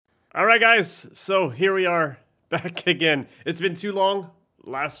All right, guys. So here we are back again. It's been too long.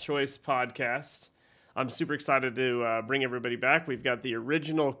 Last Choice podcast. I'm super excited to bring everybody back. We've got the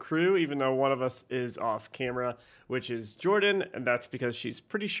original crew, even though one of us is off camera, which is Jordan, and that's because she's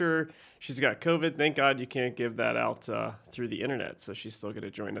pretty sure she's got COVID. Thank God you can't give that out through the internet, so she's still going to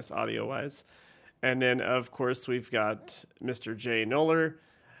join us audio-wise. And then, of course, we've got Mr. Jay Noller.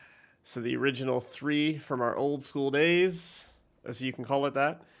 So the original three from our old school days, if you can call it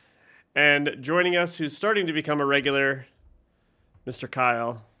that. And joining us, who's starting to become a regular, Mr.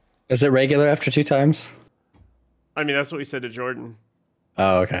 Kyle. Is it regular after 2 times? I mean, that's what we said to Jordan.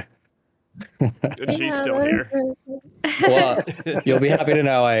 Oh, okay. And she's still here. Well, you'll be happy to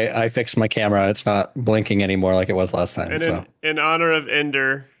know I fixed my camera. It's not blinking anymore like it was last time. And so, in honor of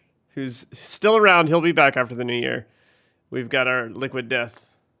Ender, who's still around, he'll be back after the new year. We've got our Liquid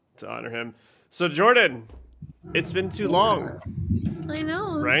Death to honor him. So, Jordan, it's been too long. I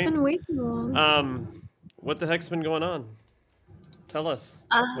know. Right? It's been way too long. What the heck's been going on? Tell us.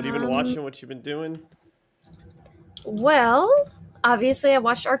 What have you been watching? What you been doing? Well, obviously I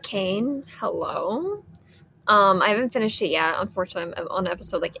watched Arcane. Hello. I haven't finished it yet. Unfortunately, I'm on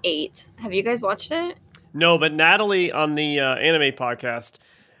episode 8. Have you guys watched it? No, but Natalie on the anime podcast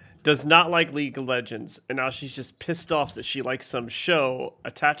does not like League of Legends, and now she's just pissed off that she likes some show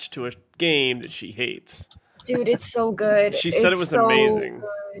attached to a game that she hates. Dude, it's so good. She said it was so amazing.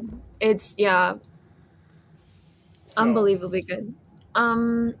 Good. It's unbelievably good.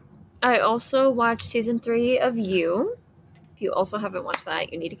 I also watched season 3 of You. If you also haven't watched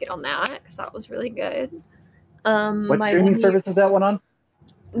that, you need to get on that because that was really good. What streaming service is that one on?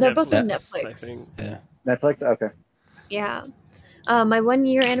 They're both on Netflix, Netflix. I think. yeah. Netflix? Okay. Yeah. My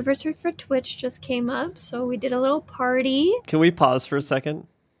 1-year anniversary for Twitch just came up, so we did a little party. Can we pause for a second?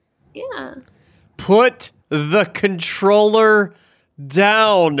 Yeah. Put the controller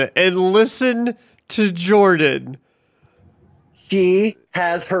down and listen to Jordan. She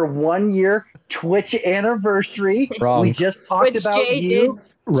has her 1-year Twitch anniversary. Wrong. We just talked Which about Jay you.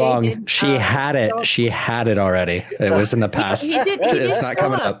 Wrong. did, She had it. so- She had it already. It was in the past. He did It's not show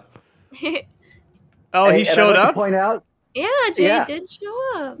coming up. Oh, Hey, he and I'd showed like to up? point out Yeah, Jay Yeah. did show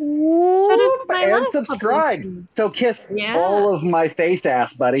up. Showed up to my and last couple subscribe. streams. So kiss Yeah. all of my face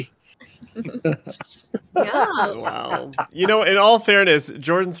ass, buddy. Yeah. Wow. You know, in all fairness,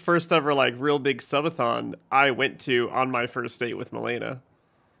 Jordan's first ever real big subathon I went to on my first date with Milena.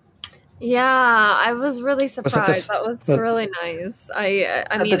 Yeah, I was really that the surprised. That was the- really nice. I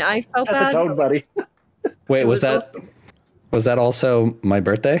Set mean, the- I felt Set the bad. tone, buddy. Wait, It was that awesome. also my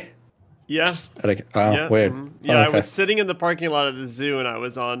birthday? Yeah. Oh, Yeah, weird. mhm. Yeah, Oh, I okay. was sitting in the parking lot of the zoo, and I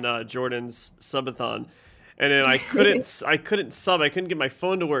was on Jordan's subathon, and then I couldn't sub. I couldn't get my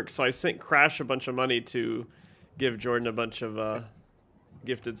phone to work, so I sent Crash a bunch of money to give Jordan a bunch of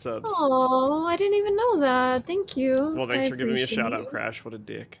gifted subs. Oh, I didn't even know that. Thank you. Well, thanks I for giving me a appreciate shout out, it. Crash. What a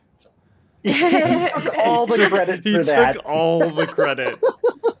dick. He took all the credit He for that. took all the credit.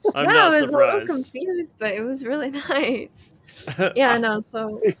 I'm Yeah, not I was a little surprised. confused, but it was really nice. Yeah, no,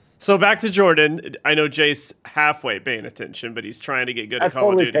 so So back to Jordan. I know Jace halfway paying attention, but he's trying to get good I'm at Call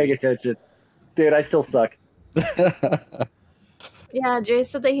of totally Duty. paying attention. Dude, I still suck. yeah, Jay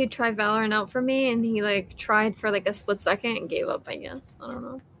said that he'd try Valorant out for me, and he tried for a split second and gave up. I guess I don't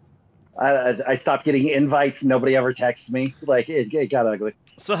know. I stopped getting invites. Nobody ever texts me. It got ugly.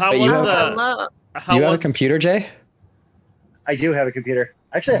 So how But was you have- the? How You have a was computer, Jay? I do have a computer.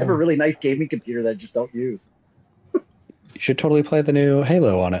 Actually, I have a really nice gaming computer that I just don't use. You should totally play the new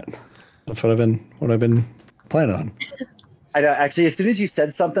Halo on it. That's what I've been planning on. I know, actually, as soon as you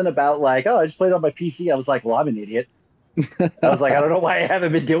said something about I just played on my PC, I was like, well, I'm an idiot. I was like, I don't know why I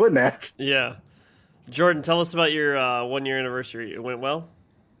haven't been doing that. Yeah. Jordan, tell us about your 1-year anniversary. It went well?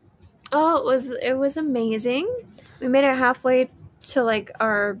 Oh, it was amazing. We made it halfway to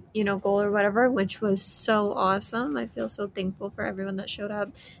our goal or whatever, which was so awesome. I feel so thankful for everyone that showed up.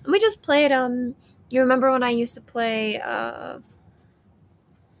 And we just played you remember when I used to play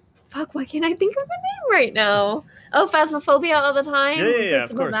fuck, why can't I think of the name right now? Oh, Phasmophobia all the time. Yeah, We yeah, played yeah, of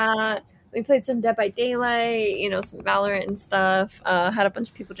some course. that. We played some Dead by Daylight, some Valorant and stuff. Had a bunch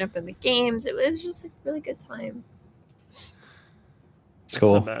of people jump in the games. It was just a really good time. It's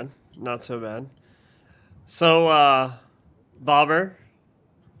cool. Not so bad. Not so bad. So, Bobber,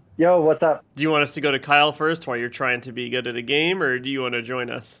 Yo, what's up? do you want us to go to Kyle first while you're trying to be good at a game, or do you want to join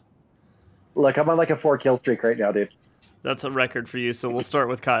us? Look, I'm on a 4-kill streak right now, dude. That's a record for you, so we'll start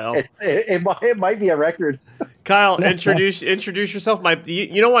with Kyle. It might be a record. Kyle, introduce yourself.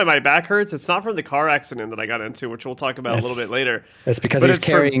 You know why my back hurts? It's not from the car accident that I got into, which we'll talk about a little bit later. It's because But he's it's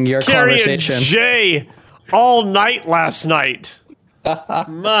from carrying your carrying conversation. Jay all night last night.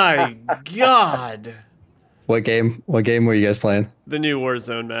 My God. What game? What game were you guys playing? The new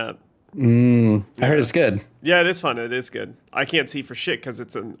Warzone map. I heard it's good. Yeah, it is fun. It is good. I can't see for shit because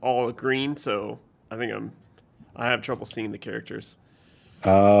it's an all green, so I think I have trouble seeing the characters.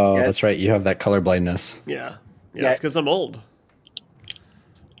 Oh, Yes. that's right. You have that color blindness. Yeah. Yeah. It's because I'm old.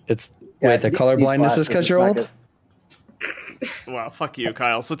 It's Yeah, wait, the these color blindness is glasses because is you're not old. good. Wow, fuck you,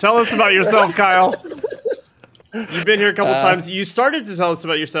 Kyle. So tell us about yourself, Kyle. You've been here a couple times. You started to tell us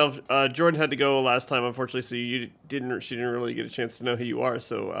about yourself. Jordan had to go last time, unfortunately, so she didn't really get a chance to know who you are.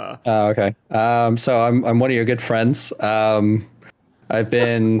 So Oh, okay. So I'm one of your good friends. I've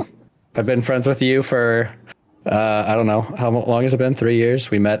been friends with you for I don't know how long has it been? 3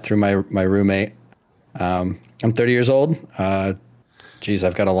 years. We met through my roommate. I'm 30 years old. Geez,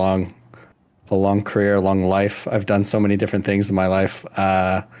 I've got a long career, a long life. I've done so many different things in my life.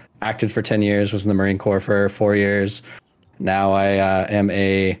 Acted for 10 years, was in the Marine Corps for 4 years. Now I am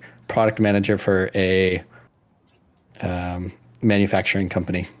a product manager for a manufacturing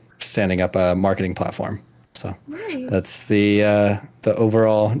company, standing up a marketing platform. So Nice. that's the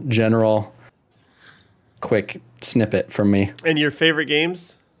overall general quick snippet from me. and your favorite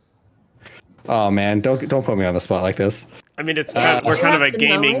games? Oh man, don't put me on the spot like this. I mean, we're kind of You a have to know, you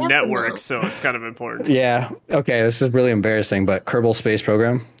gaming have to network, know. so it's kind of important. Yeah. Okay. This is really embarrassing, but Kerbal Space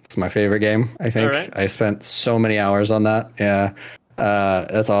Program. It's my favorite game. I think All right. I spent so many hours on that. Yeah.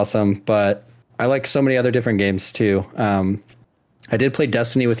 That's awesome. But I like so many other different games too. I did play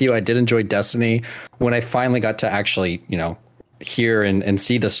Destiny with you. I did enjoy Destiny when I finally got to actually, hear and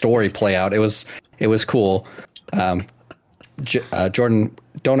see the story play out. It was cool. Jordan,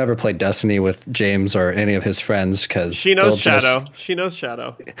 don't ever play Destiny with James or any of his friends because She knows Shadow. She knows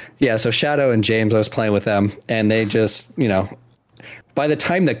Shadow. Yeah, so Shadow and James, I was playing with them, and they just, by the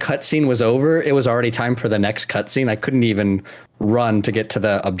time the cutscene was over, it was already time for the next cutscene. I couldn't even run to get to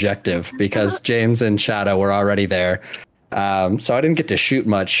the objective because James and Shadow were already there. So I didn't get to shoot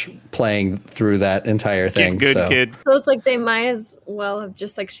much playing through that entire thing. Good so. kid. So it's like they might as well have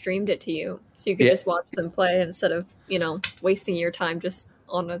just like streamed it to you, so you could Yeah. just watch them play instead of wasting your time just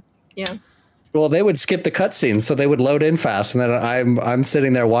on a Well, they would skip the cutscene, so they would load in fast, and then I'm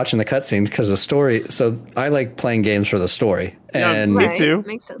sitting there watching the cutscene because the story. So I like playing games for the story, Yeah, and Me right, too.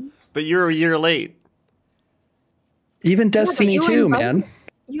 makes sense. But you're a year late. even Destiny you 2, invited- man.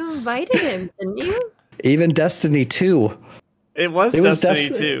 You invited him, didn't you? Even Destiny 2. It was It was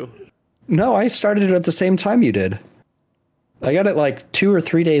Destiny 2. No, I started it at the same time you did. I got it like 2 or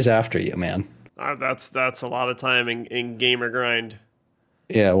 3 days after you, man. That's a lot of time in gamer grind.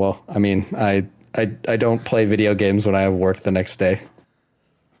 Yeah, well, I mean, I don't play video games when I have work the next day.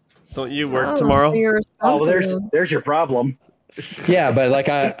 Don't you work Oh, tomorrow? So you're Oh, responsible. there's your problem. Yeah, but like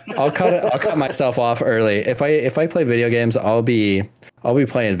I'll cut myself off early. If I play video games, I'll be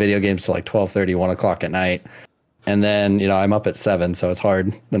playing video games till like 12:30, 1 o'clock at night. And then, I'm up at 7, so it's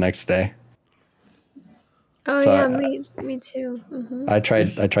hard the next day. Oh so yeah, I- me too. Hmm. I tried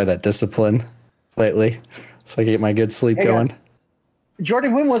that discipline lately so I can get my good sleep Hang going. on.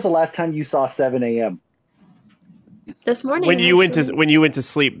 Jordan, when was the last time you saw 7 a.m.? This morning When you went actually. to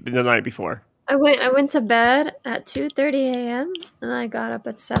sleep the night before. I went to bed at 2:30 a.m. and I got up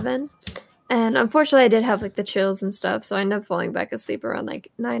at 7. And unfortunately I did have like the chills and stuff, so I ended up falling back asleep around like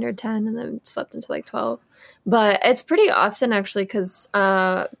 9 or 10 and then slept until like 12. But it's pretty often actually cuz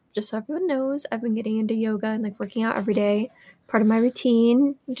just so everyone knows, I've been getting into yoga and like working out every day, part of my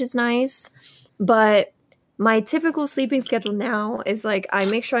routine, which is nice. But my typical sleeping schedule now is like I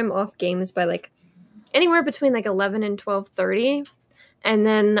make sure I'm off games by like anywhere between like 11 and 12:30. And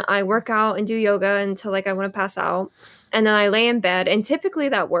then I work out and do yoga until like I want to pass out. And then I lay in bed. And typically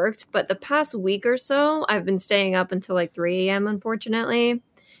that worked. But the past week or so, I've been staying up until like 3 a.m., unfortunately.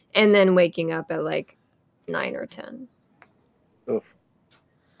 And then waking up at like 9 or 10. Oof.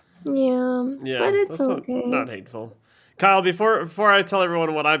 Yeah. Yeah, But it's that's okay. not hateful. Kyle, before I tell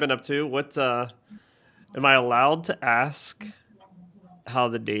everyone what I've been up to, what am I allowed to ask how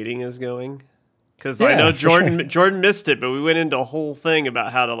the dating is going? Because I Yeah, know for Jordan missed it, but we went into a whole thing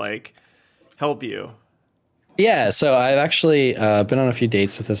about how to like help you. Yeah, so I've actually been on a few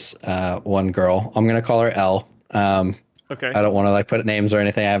dates with this one girl. I'm gonna call her Elle. Okay. I don't want to like put names or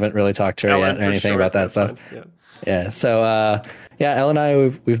anything. I haven't really talked to her Ellen yet or for anything short, about that that's stuff. fine. Yeah. So Elle and I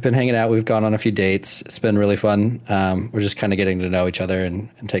we've been hanging out. We've gone on a few dates. It's been really fun. We're just kind of getting to know each other and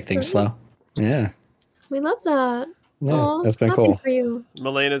take things slow. Yeah. We love that. Yeah, Aw, that's been happy cool. for you.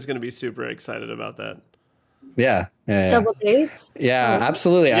 Melena's going to be super excited about that. Yeah. Double dates? Yeah, Oh.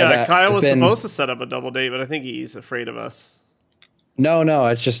 absolutely. Yeah, Kyle I've was been- supposed to set up a double date, but I think he's afraid of us. No,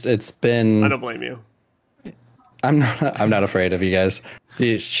 it's been. I don't blame you. I'm not afraid of you guys.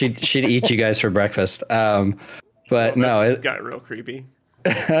 She'd eat you guys for breakfast. But no, It got real creepy.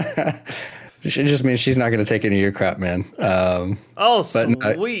 It just means she's not going to take any of your crap, man. Oh,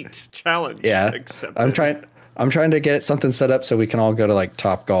 but sweet challenge. Yeah, Accepted. I'm trying to get something set up so we can all go to like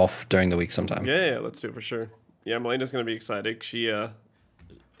Top Golf during the week sometime. Yeah, let's do it for sure. Yeah, Melena's gonna be excited. She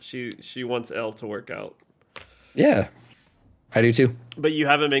wants Elle to work out. Yeah, I do too. But you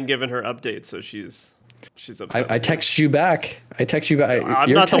haven't been giving her updates, so she's upset. I text you back. I'm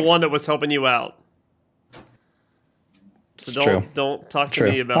Your not the text- one that was helping you out. So It's true. don't talk to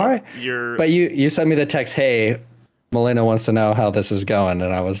True. me about All right. your. But you sent me the text, hey, Melena wants to know how this is going.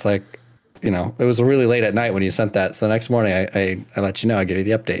 And I was like, it was really late at night when you sent that. So the next morning I let you know, I gave you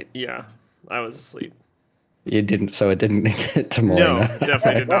the update. Yeah, I was asleep. You didn't, so it didn't make it to No, Melena.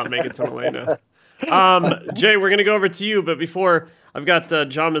 definitely did not make it to Melena. Jay, we're gonna go over to you, but before I've got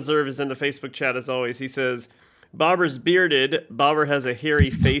John Meserve is in the Facebook chat as always. He says, "Bobber's bearded. Bobber has a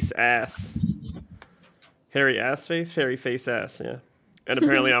hairy face ass. Hairy ass face, hairy face ass. Yeah, and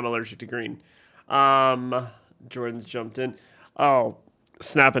apparently I'm allergic to green." Jordan's jumped in. Oh,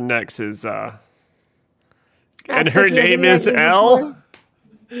 snapping next is and her name is Elle.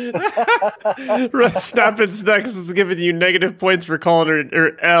 Snapping next is giving you negative points for calling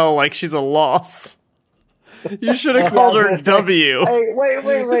her L like she's a loss. You should have called her W. Hey,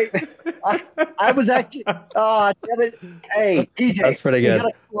 wait. I was actually. Oh, damn it. Hey, TJ. That's pretty good. You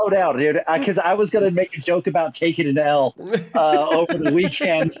gotta slow down, dude. Because I was going to make a joke about taking an L over the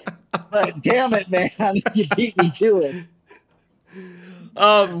weekend. But damn it, man. You beat me to it.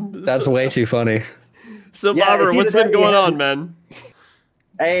 That's way too funny. So, Yeah, Bobber, it's what's either been that or going you on, have- man?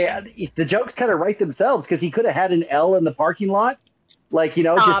 Hey, the jokes kind of write themselves because he could have had an L in the parking lot. Like,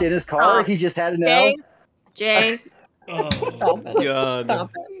 just Stop, in his car. stop. He just had an L. Jay, Oh, stop it. God.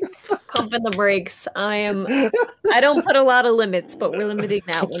 Stop it. Pumping the brakes. I don't put a lot of limits, but we're limiting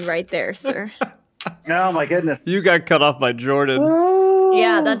that one right there, sir. Oh, my goodness. You got cut off by Jordan.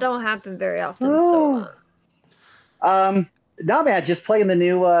 Yeah, that don't happen very often. So No, man, just playing the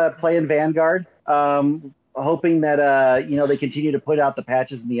new playing Vanguard. Hoping that they continue to put out the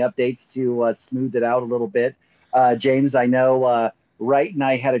patches and the updates to smooth it out a little bit. James, I know Wright and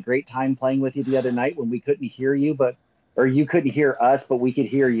I had a great time playing with you the other night when we couldn't hear you, or you couldn't hear us, but we could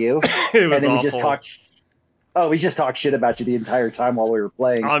hear you. It was And then awful. we just talked shit about you the entire time while we were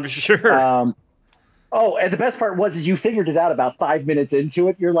playing. I'm sure. And the best part is you figured it out about 5 minutes into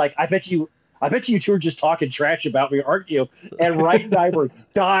it. You're like, I bet you two are just talking trash about me, aren't you? And Wright and I were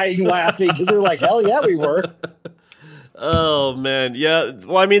dying laughing because we were like, hell yeah, we were. Oh man, yeah.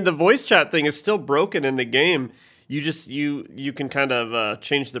 Well, I mean, the voice chat thing is still broken in the game. You just you can kind of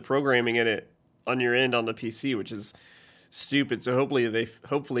change the programming in it on your end on the PC, which is stupid. So hopefully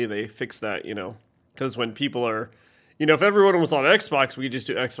they fix that. Because when people are, if everyone was on Xbox, we could just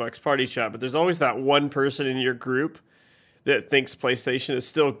do Xbox Party Chat. But there's always that one person in your group that thinks PlayStation is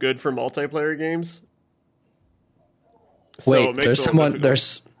still good for multiplayer games. So it Wait, makes it a there's little someone. difficult.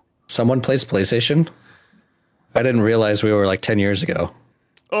 There's someone plays PlayStation. I didn't realize we were like 10 years ago.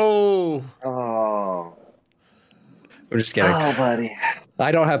 Oh, Oh, I'm just kidding. buddy.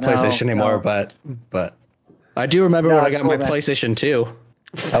 I don't have No, PlayStation anymore, no. but I do remember No, when I it's got cool, my man. PlayStation 2.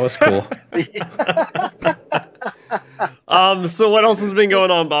 That was cool. So what else has been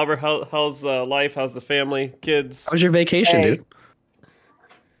going on, Bobber? How's life? How's the family, kids? How was your vacation, Hey. dude?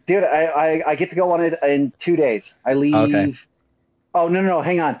 Dude, I get to go on it in 2 days. I leave. Okay. Oh, no,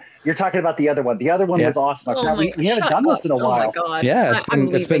 hang on. You're talking about the other one. The other one Yeah. was awesome. I Oh forgot my we haven't shut done this up. in a Oh while. my god. Yeah,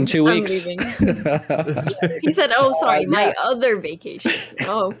 I'm it's been leaving. 2 I'm weeks. leaving. He said, "Oh, sorry, my yeah. other vacation."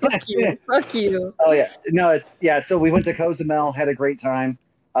 Oh, fuck you, fuck you. Oh, yeah. No, so we went to Cozumel, had a great time.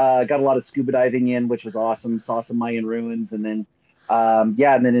 Got a lot of scuba diving in, which was awesome. Saw some Mayan ruins. And then, and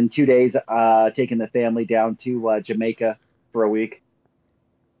then in 2 days, taking the family down to Jamaica for a week.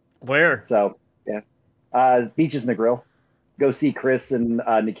 Where? So, yeah. Beaches and the Grill. Go see Chris and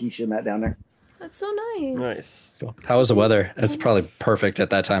Nikisha and that down there. That's so nice. Nice. How was the weather? It's probably perfect at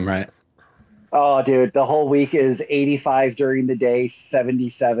that time, right? Oh, dude, the whole week is 85 during the day,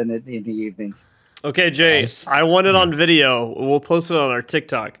 77 in the evenings. Okay, Jay, Nice. I want it on video. We'll post it on our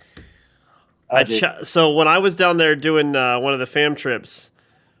TikTok. Oh, geez. So when I was down there doing one of the fam trips,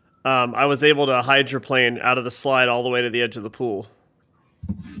 I was able to hydroplane out of the slide all the way to the edge of the pool.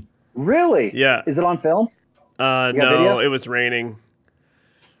 Really? Yeah. Is it on film? No, video? it was raining.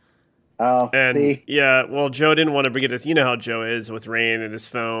 Oh, And see? yeah, well, Joe didn't want to get it. You know how Joe is with rain and his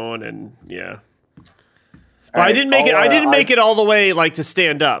phone, and yeah. But I right, didn't make it. I'll, I didn't I- make it all the way like to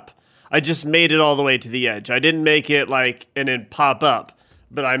stand up. I just made it all the way to the edge. I didn't make it like and then pop up,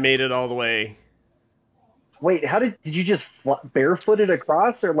 but I made it all the way. Wait, how did you just barefooted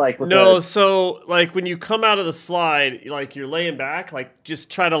across or like with No, so like when you come out of the slide, like you're laying back, like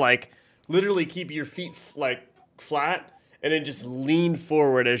just try to like literally keep your feet like flat and then just lean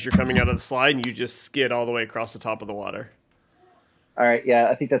forward as you're coming out of the slide and you just skid all the way across the top of the water. All right, yeah,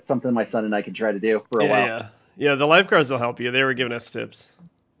 I think that's something my son and I can try to do for a while. Yeah, the lifeguards will help you. They were giving us tips.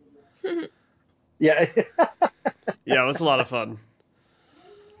 Yeah. Yeah, it was a lot of fun.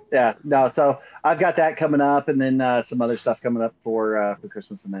 Yeah, no, so I've got that coming up, and then some other stuff coming up for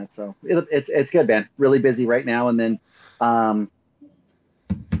Christmas and that. So it's good, man. Really busy right now, and then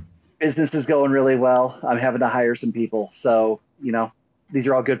business is going really well. I'm having to hire some people, so these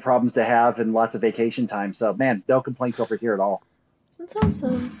are all good problems to have, and lots of vacation time. So man, no complaints over here at all. That's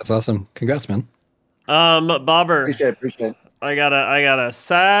awesome. That's awesome. Congrats, man. Bobber, Appreciate it. I got a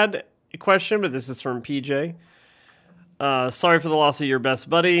sad question, but this is from PJ. Sorry for the loss of your best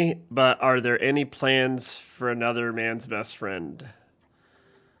buddy, but are there any plans for another man's best friend?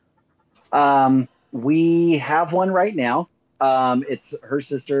 We have one right now. It's her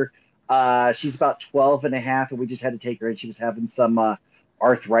sister. She's about 12 and a half, and we just had to take her in. She was having some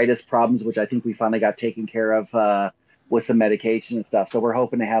arthritis problems, which I think we finally got taken care of with some medication and stuff. So we're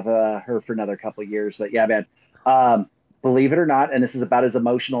hoping to have her for another couple of years. But yeah, man, believe it or not, and this is about as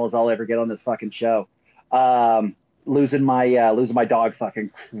emotional as I'll ever get on this fucking show. Losing my dog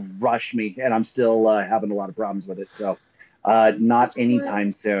fucking crushed me, and I'm still having a lot of problems with it. So not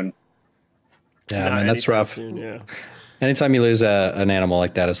anytime soon. Yeah, man, that's rough. Soon, yeah. Anytime you lose an animal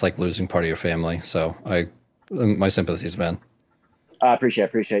like that, it's like losing part of your family. So my sympathies, man. Appreciate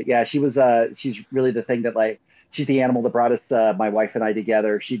it. Yeah, she's really the thing that like, she's the animal that brought us, my wife and I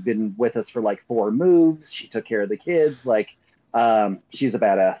together. She'd been with us for like 4 moves. She took care of the kids. Like, she's a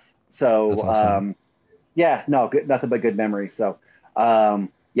badass. So, That's awesome. yeah, no, good, nothing but good memories. So,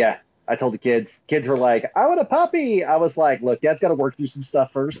 yeah, I told the kids were like, I want a puppy. I was like, look, Dad's got to work through some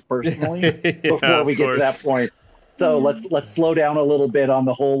stuff first, personally, before we get to that point. So let's slow down a little bit on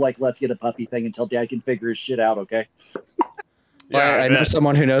the whole, like, let's get a puppy thing until Dad can figure his shit out. Okay. I know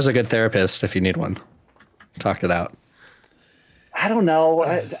someone who knows a good therapist if you need one. Talk it out. I don't know.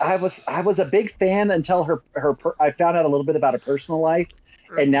 I was a big fan until I found out a little bit about her personal life,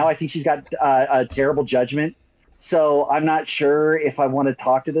 and now I think she's got a terrible judgment. So I'm not sure if I want to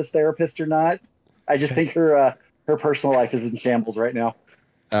talk to this therapist or not. I just think her personal life is in shambles right now.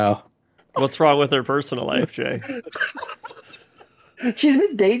 Oh, what's wrong with her personal life, Jay? She's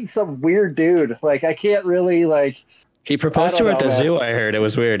been dating some weird dude. Like, I can't really like. He proposed to her at the zoo. I heard it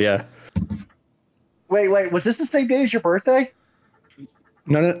was weird. Yeah. Wait. Was this the same day as your birthday?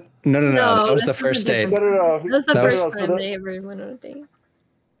 No. That was the first date. No. That was the That was- first time they ever went on a date.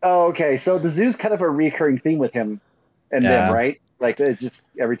 Oh, okay. So the zoo's kind of a recurring theme with him and them, right? Like, it just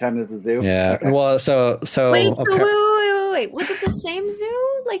every time there's a zoo. Yeah. Okay. Well, so Wait, wait. Was it the same zoo?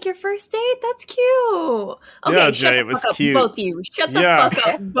 Like your first date? That's cute. Okay, Yeah, shut Jay, the it was fuck cute. up, both of you. Shut the Yeah. fuck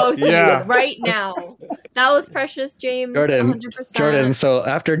up, both Yeah. of you, right now. That was precious, James. Jordan, 100%. Jordan. So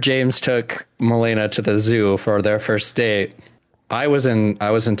after James took Melena to the zoo for their first date, I was in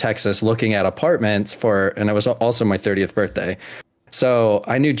Texas looking at apartments and it was also my 30th birthday. So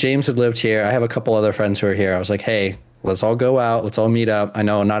I knew James had lived here. I have a couple other friends who are here. I was like, hey, let's all go out. Let's all meet up. I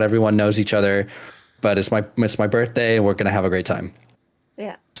know not everyone knows each other, but it's my birthday and we're going to have a great time.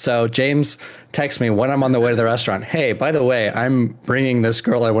 Yeah. So James texts me when I'm on the way to the restaurant. Hey, by the way, I'm bringing this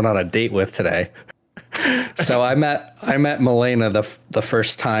girl I went on a date with today. So I met Melena the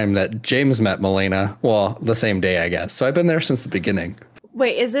first time that James met Melena. Well, the same day, I guess. So I've been there since the beginning.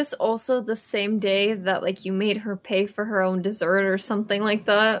 Wait, is this also the same day that like you made her pay for her own dessert or something like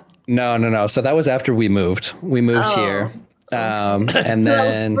that? No. So that was after we moved. We moved here. And So then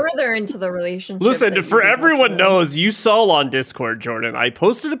that was further into the relationship. Listen, that for you everyone actually- knows, you saw on Discord, Jordan. I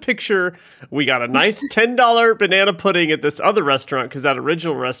posted a picture. We got a nice $10 banana pudding at this other restaurant because that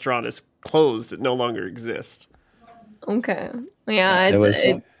original restaurant is closed. It no longer exists. Okay. Yeah, It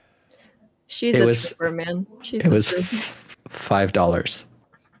was- she's it a was- trooper, man. She's it a was trooper. $5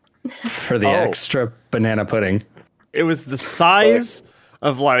 for the Oh. extra banana pudding. It was the size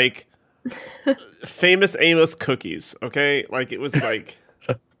of like famous Amos cookies. Okay, like it was like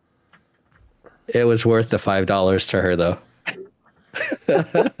It was worth the $5 to her, though.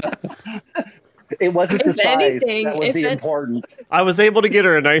 It wasn't the If size anything, that was if the it- important. I was able to get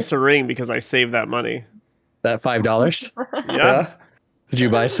her a nicer ring because I saved that money. That $5? Yeah, Did you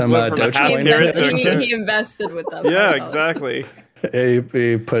buy some Went from a half Dogecoin? carrot with to- it? He invested with that. yeah, $5. exactly.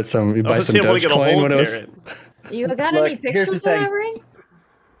 You put some. You I buy was some able to get a Dogecoin whole when it was. carrot. You got Look, any here's the pictures of that thing. ring?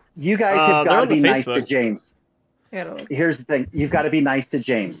 You guys They're have got to on the be nice to Facebook. James. I gotta look. Here's the thing. You've got to be nice to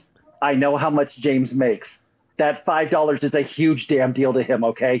James. I know how much James makes. that $5 is a huge damn deal to him.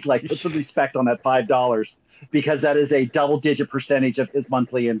 Okay, like put some respect on that $5 because that is a double-digit percentage of his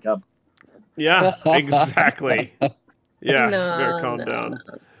monthly income. Yeah, exactly. Yeah, No, better calm no, down.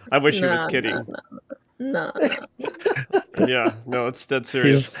 I wish he was No, kidding. No. Yeah, no, it's dead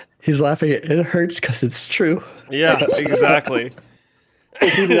serious. He's laughing. It hurts because it's true. Yeah, exactly.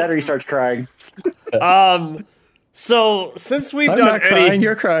 It's either that or he starts crying. So since we've I'm done not crying.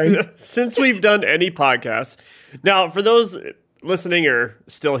 You're crying. since we've done any podcasts, now for those listening or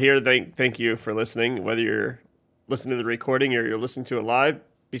still here, thank you for listening. Whether you're listening to the recording or you're listening to it live,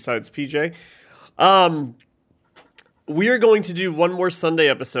 besides PJ, we are going to do one more Sunday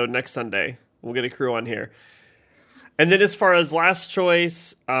episode next Sunday. We'll get a crew on here, and then as far as last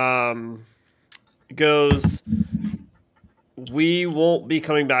choice goes. We won't be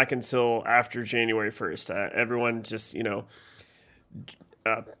coming back until after January 1st. Everyone just,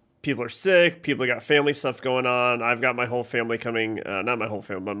 people are sick. People got family stuff going on. I've got my whole family coming. Not my whole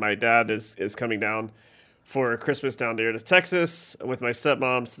family, but my dad is coming down for Christmas down there to Texas with my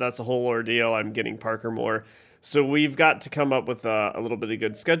stepmom. So that's a whole ordeal. I'm getting Parker more. So we've got to come up with a little bit of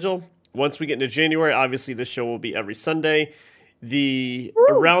good schedule. Once we get into January, obviously this show will be every Sunday. The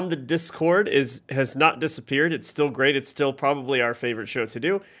Around the Discord has not disappeared. It's still great. It's still probably our favorite show to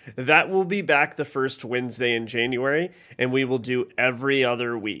do. That will be back the first Wednesday in January, and we will do every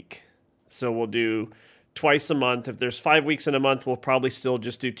other week. So we'll do twice a month. If there's 5 weeks in a month, we'll probably still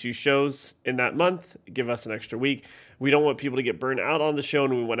just do 2 shows in that month. Give us an extra week. We don't want people to get burnt out on the show,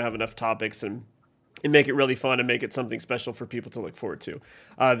 and we want to have enough topics and make it really fun and make it something special for people to look forward to.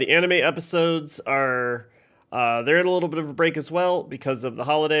 The anime episodes are... they're in a little bit of a break as well because of the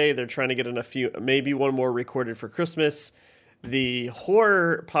holiday. They're trying to get in maybe one more recorded for Christmas. The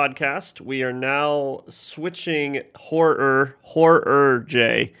horror podcast, we are now switching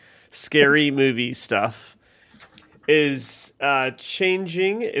scary movie stuff is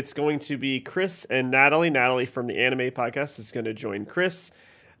changing. It's going to be Chris and Natalie. Natalie from the anime podcast is going to join Chris.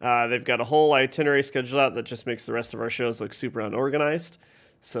 They've got a whole itinerary scheduled out that just makes the rest of our shows look super unorganized.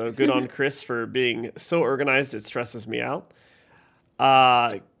 So good on Chris for being so organized, it stresses me out.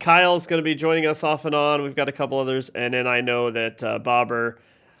 Kyle's going to be joining us off and on. We've got a couple others. And then I know that Bobber,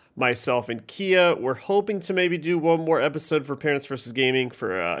 myself, and Kia, we're hoping to maybe do one more episode for Parents vs. Gaming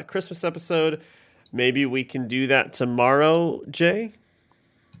for a Christmas episode. Maybe we can do that tomorrow, Jay?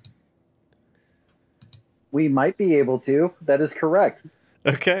 We might be able to. That is correct.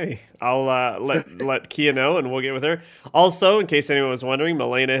 Okay, I'll let Kia know, and we'll get with her. Also, in case anyone was wondering,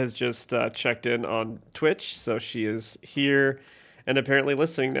 Milena has just checked in on Twitch, so she is here and apparently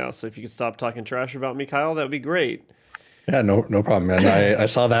listening now. So if you could stop talking trash about me, Kyle, that would be great. Yeah, no problem, man. I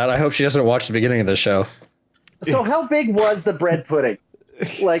saw that. I hope she doesn't watch the beginning of the show. So how big was the bread pudding?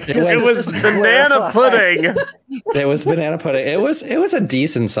 Like it was banana pudding. It was banana pudding. It was a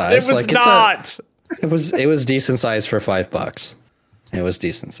decent size. It was not. It was decent size for $5. It was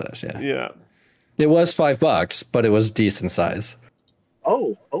decent size, yeah. Yeah. It was $5, but it was decent size.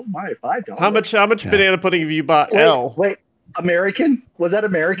 Oh my, $5. How much banana pudding have you bought? Wait, American? Was that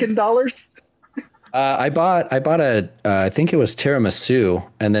American dollars? I bought I think it was tiramisu,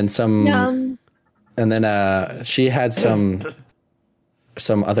 and then some, and then she had some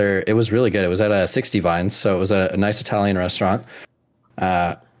other. It was really good. It was at a 60 Vines, so it was a nice Italian restaurant.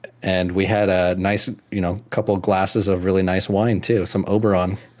 And we had a nice, couple of glasses of really nice wine too. Some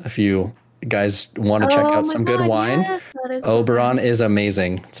Oberon. If you guys want to check out some good wine, yes, Oberon is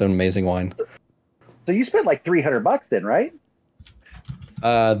amazing. It's an amazing wine. So you spent like $300 then, right?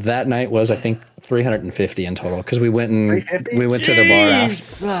 That night was, I think, $350 in total because we went to the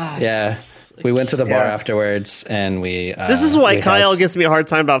bar. Yeah, we went to the bar afterwards, and we. This is why Kyle gives me a hard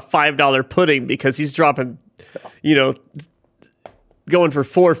time about $5 pudding because he's dropping, going for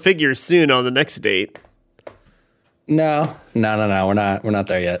 4 figures soon on the next date. No. We're not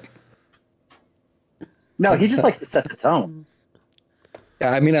there yet. No, he just likes to set the tone.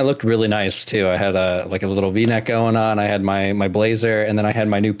 Yeah, I mean, I looked really nice too. I had a little V-neck going on. I had my blazer, and then I had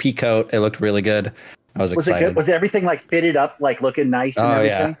my new pea coat. It looked really good. I was excited. Was it good? Was everything like fitted up, like looking nice and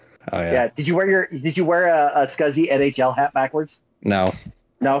everything? Oh yeah. Yeah. Did you wear a Scuzzy NHL hat backwards? No.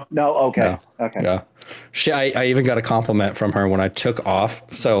 Okay. No. Okay. Yeah. I even got a compliment from her when I took off.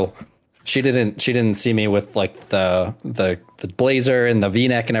 So she didn't see me with like the blazer and the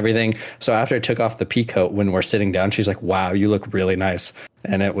V-neck and everything. So after I took off the pea coat, when we're sitting down, she's like, "Wow, you look really nice."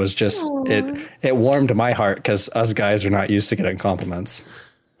 And it was just it warmed my heart because us guys are not used to getting compliments.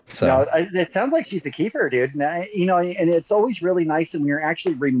 So no, it sounds like she's a keeper, dude. And it's always really nice when you're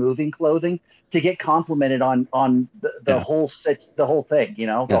actually removing clothing to get complimented on the whole thing, the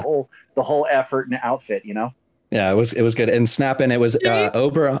whole effort and outfit, Yeah, it was good. And Snappin', it was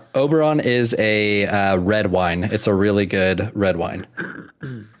Oberon is a red wine. It's a really good red wine.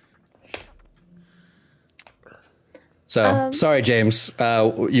 So sorry, James. You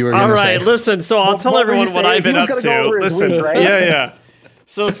were all gonna right. say. Listen, so I'll tell what were you everyone what saying? I've been He was up gonna to. go over his Listen, week, right? yeah.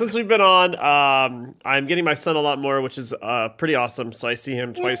 So since we've been on, I'm getting my son a lot more, which is pretty awesome. So I see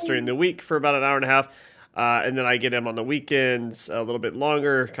him twice during the week for about an hour and a half, and then I get him on the weekends a little bit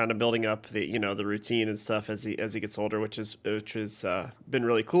longer, kind of building up the the routine and stuff as he gets older, which is been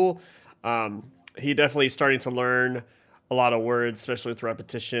really cool. He definitely starting to learn a lot of words, especially with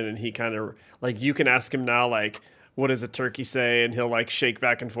repetition, and he kind of like you can ask him now like, what does a turkey say? And he'll like shake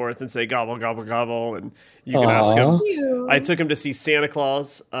back and forth and say gobble, gobble, gobble. And you can ask him. I took him to see Santa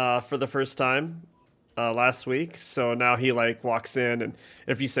Claus for the first time last week. So now he like walks in, and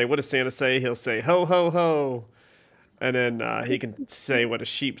if you say, what does Santa say? He'll say, ho, ho, ho. And then he can say what a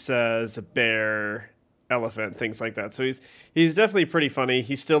sheep says, a bear, elephant, things like that. So he's definitely pretty funny.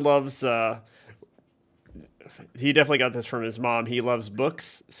 He still loves... he definitely got this from his mom. He loves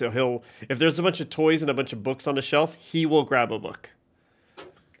books, so if there's a bunch of toys and a bunch of books on the shelf, he will grab a book.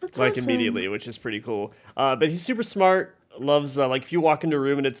 That's like awesome. immediately, which is pretty cool. But he's super smart. Loves like if you walk into a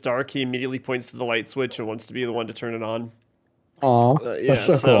room and it's dark, he immediately points to the light switch and wants to be the one to turn it on. Aw, that's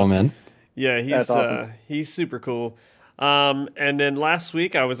so cool, man. Yeah, That's awesome. He's super cool. And then last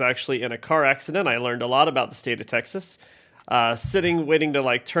week I was actually in a car accident. I learned a lot about the state of Texas. Sitting, waiting to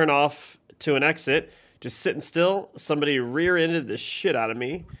like turn off to an exit. Just sitting still, somebody rear-ended the shit out of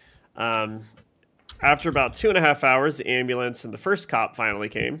me. After about 2.5 hours, the ambulance and the first cop finally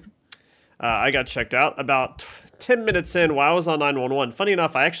came. I got checked out. About 10 minutes in, while I was on 911, funny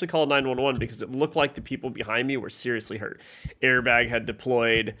enough, I actually called 911 because it looked like the people behind me were seriously hurt. Airbag had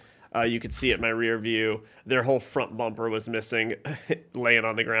deployed. You could see it in my rear view. Their whole front bumper was missing, laying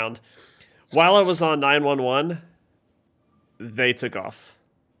on the ground. While I was on 911, they took off.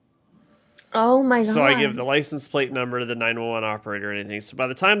 Oh my god. So I give the license plate number to the 911 operator and anything. So by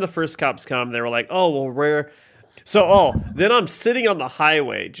the time the first cops come, they were like, oh, well, where? So, then I'm sitting on the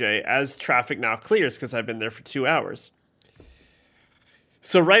highway, Jay, as traffic now clears because I've been there for 2 hours.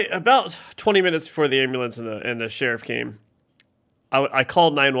 So right about 20 minutes before the ambulance and the sheriff came, I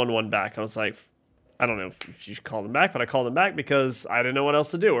called 911 back. I was like, I don't know if you should call them back, but I called them back because I didn't know what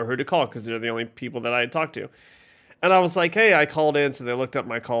else to do or who to call because they're the only people that I had talked to. And I was like, hey, I called in, so they looked up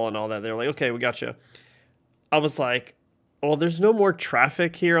my call and all that. They were like, okay, we got you. I was like, well, there's no more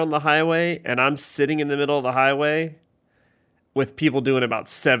traffic here on the highway, and I'm sitting in the middle of the highway with people doing about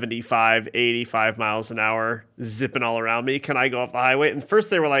 75, 85 miles an hour, zipping all around me. Can I go off the highway? And first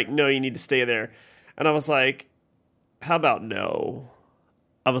they were like, no, you need to stay there. And I was like, how about no?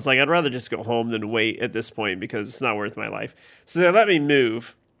 I was like, I'd rather just go home than wait at this point because it's not worth my life. So they let me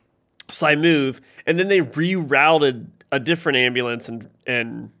move. So I move, and then they rerouted a different ambulance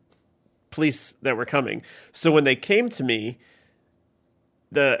and police that were coming. So when they came to me,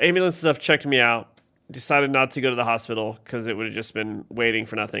 the ambulance stuff checked me out, decided not to go to the hospital because it would have just been waiting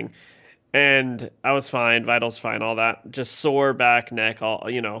for nothing. And I was fine, vitals fine, all that. Just sore back, neck, all,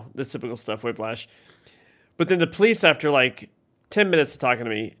 the typical stuff, whiplash. But then the police, after like 10 minutes of talking to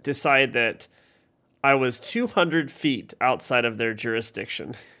me, decide that I was 200 feet outside of their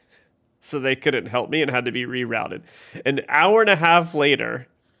jurisdiction. So they couldn't help me and had to be rerouted. An hour and a half later,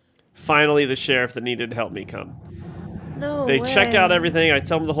 finally the sheriff that needed to help me come. No They way. check out everything. I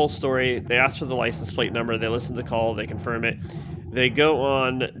tell them the whole story. They ask for the license plate number. They listen to the call. They confirm it. They go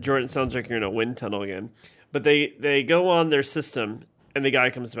on. Jordan, sounds like you're in a wind tunnel again. But they go on their system, and the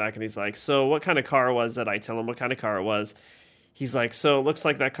guy comes back, and he's like, so what kind of car was it? I tell him what kind of car it was. He's like, so it looks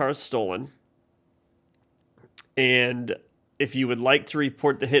like that car is stolen. And if you would like to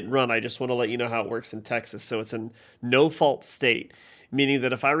report the hit and run, I just want to let you know how it works in Texas. So it's a no-fault state, meaning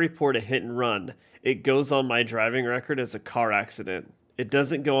that if I report a hit and run, it goes on my driving record as a car accident. It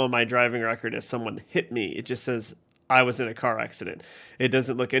doesn't go on my driving record as someone hit me. It just says I was in a car accident. It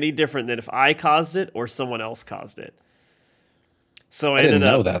doesn't look any different than if I caused it or someone else caused it. So I didn't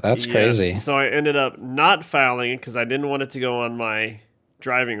know that. That's crazy. So I ended up not filing it because I didn't want it to go on my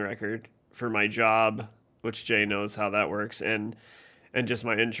driving record for my job, which Jay knows how that works, and just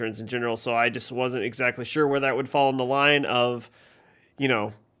my insurance in general. So I just wasn't exactly sure where that would fall in the line of,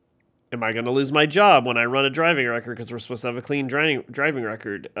 am I going to lose my job when I run a driving record because we're supposed to have a clean driving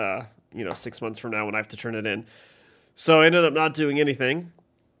record, 6 months from now when I have to turn it in. So I ended up not doing anything,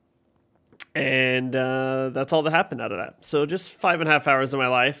 and that's all that happened out of that. So just 5.5 hours of my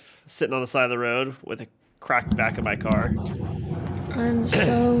life sitting on the side of the road with a cracked back of my car. I'm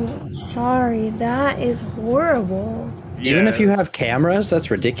so sorry. That is horrible. Even if you Yes. have cameras,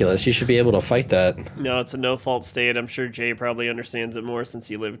 that's ridiculous. You should be able to fight that. No, it's a no-fault state. I'm sure Jay probably understands it more since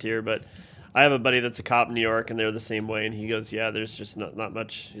he lived here, but I have a buddy that's a cop in New York, and they're the same way, and he goes, yeah, there's just not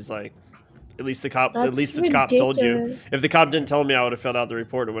much. He's like, at least the cop told you. ridiculous. If the cop didn't tell me, I would have filled out the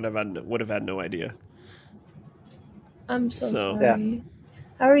report and would have had no idea. I'm so So- sorry.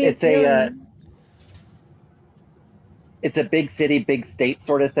 How are you It's a, feeling? It's a big city, big state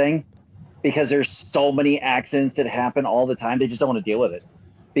sort of thing, because there's so many accidents that happen all the time. They just don't want to deal with it.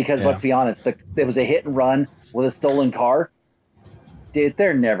 Because Yeah. let's be honest, there was a hit and run with a stolen car. Dude,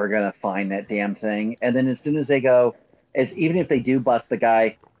 they're never gonna find that damn thing. And then as soon as they go, even if they do bust the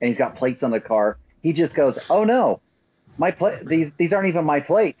guy and he's got plates on the car, he just goes, "Oh no, these aren't even my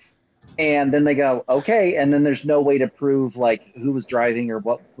plates." And then they go, "Okay," and then there's no way to prove like who was driving or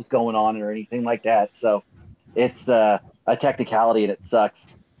what was going on or anything like that. So it's a technicality and it sucks.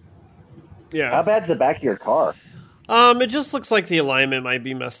 Yeah. How bad's the back of your car? It just looks like the alignment might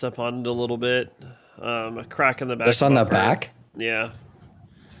be messed up on it a little bit. A crack in the back. Just on the bumper. back? Yeah.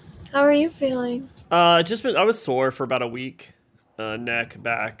 How are you feeling? I was sore for about a week. Neck,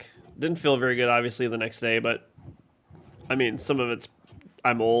 back. Didn't feel very good, obviously, the next day, but I mean, some of it's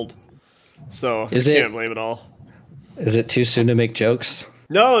I'm old, so Is I it- can't blame it all. Is it too soon to make jokes?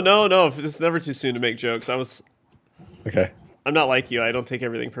 No. It's never too soon to make jokes. Okay. I'm not like you. I don't take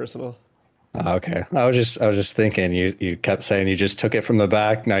everything personal. Okay. I was just thinking you kept saying you just took it from the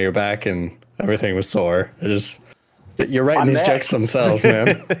back, now you're back and everything was sore. You're writing My these neck. jokes themselves,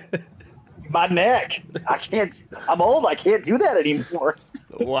 man. My neck. I'm old. I can't do that anymore.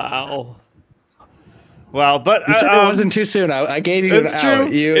 Wow. Wow, but You said it wasn't too soon. I gave you an it's out.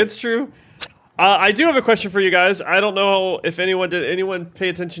 true. It's true. I do have a question for you guys. I don't know if anyone pay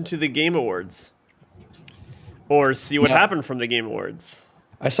attention to the Game Awards or see what No. happened from the Game Awards.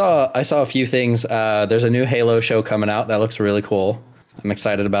 I saw a few things. There's a new Halo show coming out that looks really cool. I'm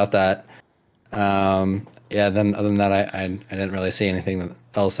excited about that. Yeah. Then other than that, I didn't really see anything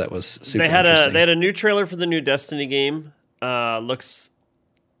else that was super They had interesting. a new trailer for the new Destiny game. Looks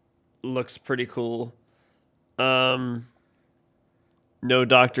pretty cool. No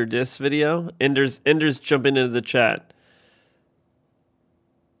Dr. Dis video. Ender's jumping into the chat.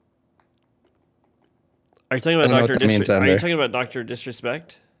 Are you talking I about don't know Dr. what that means, Disrespect? Are you Ender. talking about Dr.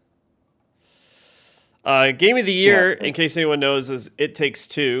 Disrespect? Game of the year, Yeah. in case anyone knows, is It Takes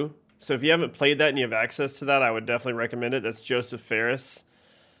Two. So if you haven't played that and you have access to that, I would definitely recommend it. That's Joseph Ferris.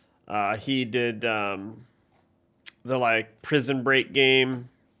 He did the Prison Break game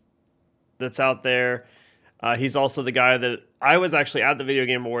that's out there. He's also the guy that I was actually at the Video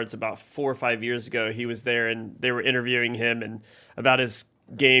Game Awards about 4 or 5 years ago. He was there and they were interviewing him and about his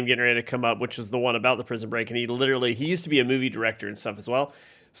game getting ready to come up, which was the one about the Prison Break. And he used to be a movie director and stuff as well.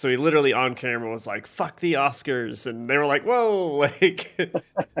 So he literally on camera was like, "Fuck the Oscars," and they were like, "Whoa!" Like,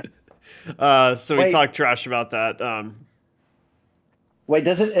 so we Wait. talked trash about that. Wait,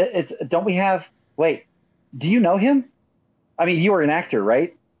 don't we have, wait, do you know him? I mean, you were an actor,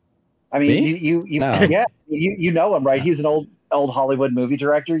 right? I mean, Me? you No. yeah, you know him, right? He's an old Hollywood movie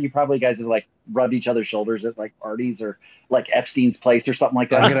director. You probably guys have like rubbed each other's shoulders at like parties or like Epstein's Place or something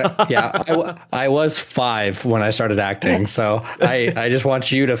like I'm that. gonna, yeah, I was 5 when I started acting, so I just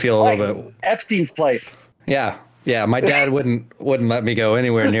want you to feel a little bit. Epstein's Place. Yeah. My dad wouldn't let me go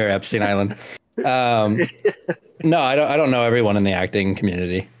anywhere near Epstein Island. No, I don't know everyone in the acting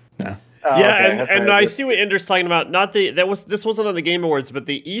community. No. Oh, Yeah, okay, that's and right. I see what Ender's talking about. This wasn't on the Game Awards, but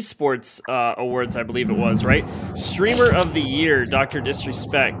the Esports Awards, I believe it was, right? Streamer of the Year, Dr.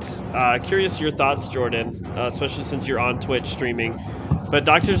 Disrespect. Curious your thoughts, Jordan, especially since you're on Twitch streaming. But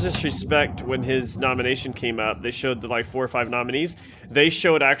Dr. Disrespect, when his nomination came up, they showed the 4 or 5 nominees. They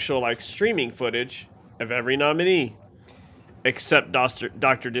showed actual streaming footage of every nominee, except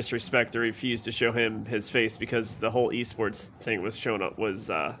Dr. Disrespect. They refused to show him his face because the whole esports thing was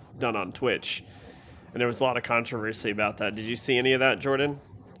done on Twitch, and there was a lot of controversy about that. Did you see any of that, Jordan?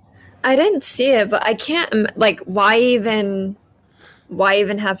 I didn't see it, but I can't why even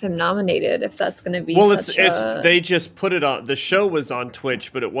have him nominated if that's going to be Well, such they just put it on. The show was on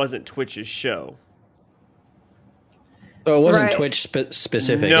Twitch, but it wasn't Twitch's show. So it wasn't Right. Twitch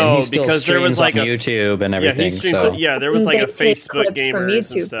specific, No, and he still because there was streams like on a- YouTube and Yeah, everything. he streams. So There was like they a take Facebook clips gamers from and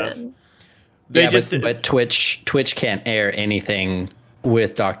YouTube stuff. then. They yeah, just but Twitch can't air anything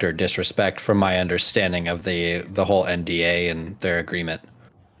with Dr. Disrespect, from my understanding of the whole NDA and their agreement.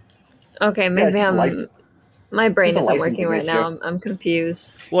 Okay, Yeah, maybe it's just a I'm. license. My brain It's a isn't licensing working right issue. now. I'm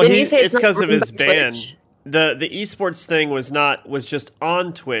confused. Well, Didn't you say it's not because of owned his by ban. Twitch? The esports thing was just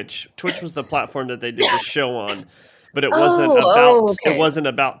on Twitch. Twitch was the platform that they did the show on. but it wasn't okay. it wasn't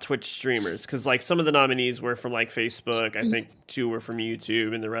about Twitch streamers, because like some of the nominees were from like Facebook. I think 2 were from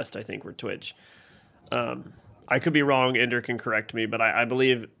YouTube, and the rest I think were Twitch. I could be wrong. Ender can correct me, but I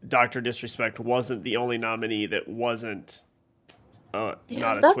believe Dr. Disrespect wasn't the only nominee that wasn't not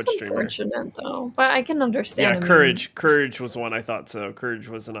a that's Twitch streamer. unfortunate though, but I can understand. Yeah, Courage was one. I thought so. Courage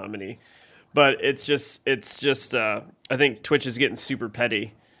was a nominee, but it's just I think Twitch is getting super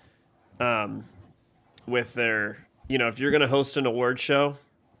petty, with their, if you're gonna host an award show,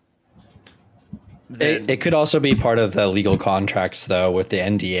 then It could also be part of the legal contracts, though, with the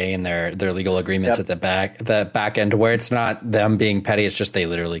NDA and their legal agreements at the back end, where it's not them being petty. It's just they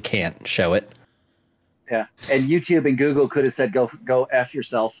literally can't show it. Yeah, and YouTube and Google could have said, "Go f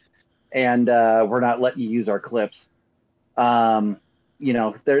yourself," and we're not letting you use our clips. There's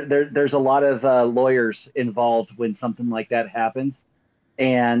a lot of lawyers involved when something like that happens,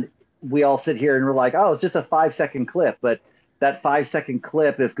 and we all sit here and we're like, "Oh, it's just a 5-second clip," but that 5-second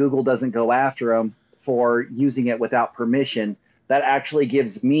clip, if Google doesn't go after them for using it without permission, that actually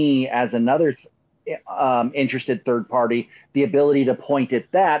gives me, as another interested third party, the ability to point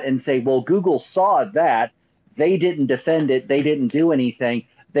at that and say, well, Google saw that, they didn't defend it, they didn't do anything,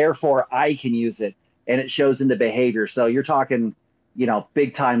 therefore I can use it, and it shows in the behavior. So you're talking,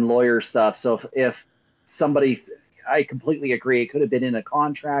 big time lawyer stuff. So if somebody, I completely agree, it could have been in a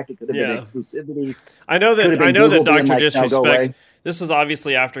contract, it could have been exclusivity. I know that Google Dr. like, Disrespect, this was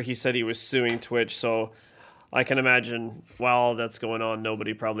obviously after he said he was suing Twitch, so I can imagine while that's going on,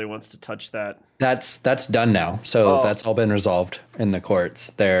 nobody probably wants to touch that. That's done now. So that's all been resolved in the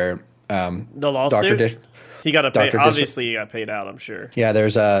courts. The lawsuit? He got obviously he got paid out, I'm sure. Yeah, there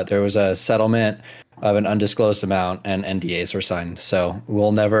was a settlement of an undisclosed amount, and NDAs were signed. So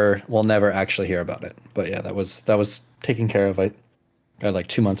we'll never actually hear about it. But yeah, that was taken care of like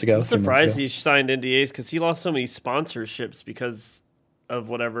 2 months ago. I'm surprised he signed NDAs, because he lost so many sponsorships because of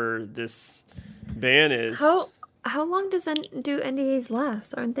whatever this ban is. How long do NDAs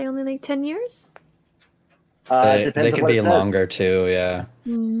last? Aren't they only like 10 years? Depends they on could what be it says. longer too. Yeah.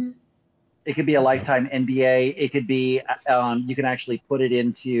 Mm-hmm. It could be a lifetime NDA. It could be you can actually put it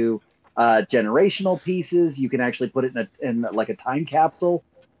into generational pieces. You can actually put it in like a time capsule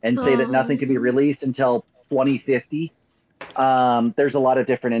and say that nothing can be released until 2050. There's a lot of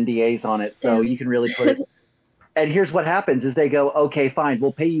different NDAs on it, so you can really put it. And here's what happens is they go, okay, fine,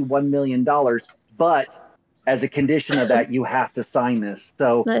 we'll pay you $1 million, but as a condition of that, you have to sign this.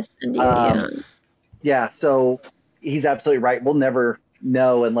 So, so he's absolutely right. We'll never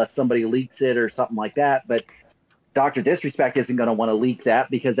know unless somebody leaks it or something like that. But Dr. Disrespect isn't going to want to leak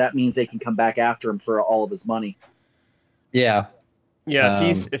that, because that means they can come back after him for all of his money. Yeah. Yeah.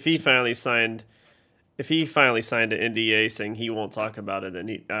 If he finally signed an NDA saying he won't talk about it,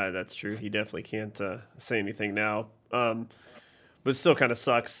 then that's true. He definitely can't say anything now. But it still kind of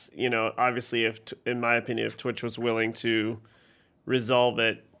sucks. Obviously, in my opinion, if Twitch was willing to resolve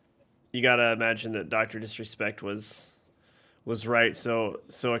it, you got to imagine that Dr. Disrespect was right. So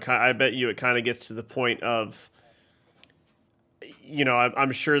I bet you it kind of gets to the point of,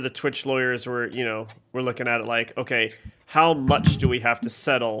 I'm sure the Twitch lawyers were looking at it like, okay, how much do we have to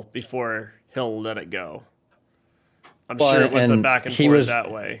settle before he'll let it go? I'm sure it wasn't back and forth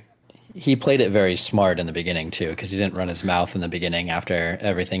that way. He played it very smart in the beginning too, because he didn't run his mouth in the beginning. After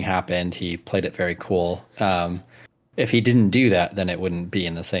everything happened, he played it very cool. If he didn't do that, then it wouldn't be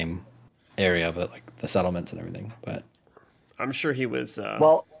in the same area of it, like the settlements and everything. But I'm sure he was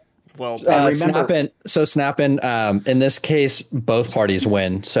Snappin, in this case, both parties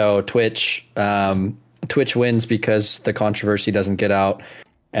win. So Twitch wins because the controversy doesn't get out,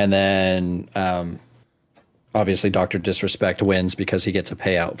 and then obviously Dr. Disrespect wins because he gets a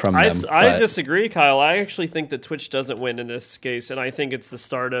payout from them. I disagree, Kyle. I actually think that Twitch doesn't win in this case, and I think it's the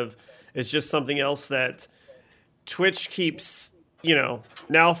start of, it's just something else that Twitch keeps,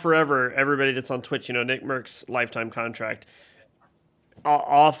 now forever, everybody that's on Twitch, Nick Merck's lifetime contract.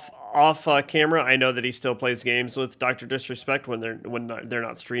 Off camera, I know that he still plays games with Dr. Disrespect when they're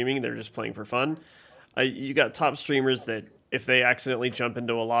not streaming, they're just playing for fun. You got top streamers that if they accidentally jump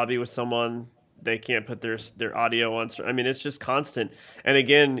into a lobby with someone, they can't put their audio on. I mean, it's just constant. And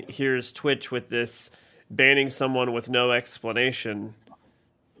again, here's Twitch with this banning someone with no explanation.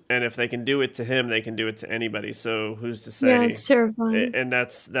 And if they can do it to him, they can do it to anybody. So who's to say? Yeah, it's terrifying. And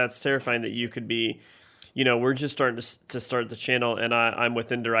that's terrifying that you could be, we're just starting to start the channel, and I'm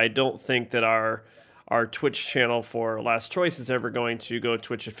with Ender. I don't think that our Twitch channel for Last Choice is ever going to go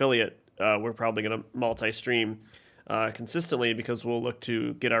Twitch affiliate. We're probably going to multi-stream consistently, because we'll look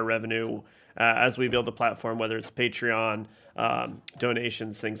to get our revenue as we build the platform, whether it's Patreon,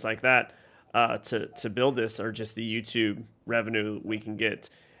 donations, things like that. to build this are just the YouTube revenue we can get.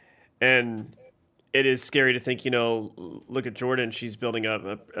 And it is scary to think, look at Jordan. She's building up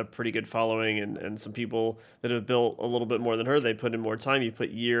a pretty good following, and some people that have built a little bit more than her, they put in more time. You put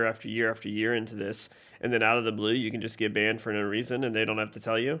year after year after year into this, and then out of the blue, you can just get banned for no reason, and they don't have to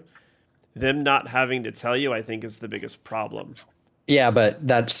tell you. Them not having to tell you, I think, is the biggest problem. Yeah, but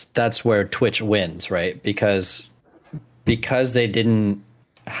that's where Twitch wins, right? Because they didn't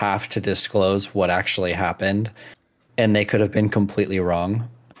have to disclose what actually happened, and they could have been completely wrong.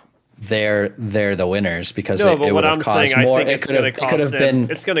 They're the winners because it would have cost more. It could have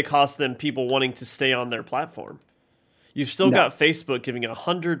been. It's going to cost them people wanting to stay on their platform. You've still got Facebook giving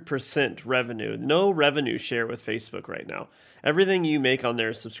 100% revenue, no revenue share with Facebook right now. Everything you make on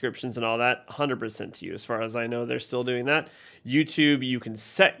their subscriptions and all that, 100% to you. As far as I know, they're still doing that. YouTube, you can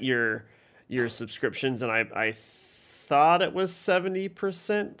set your subscriptions, and I thought it was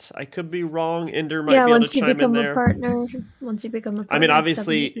 70%. I could be wrong. Ender might be able to chime in there. Once you become a partner. I mean,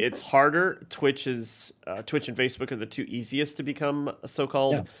 obviously, it's harder. Twitch and Facebook are the two easiest to become a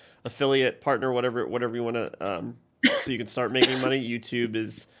so-called affiliate partner, whatever you want to. So you can start making money. YouTube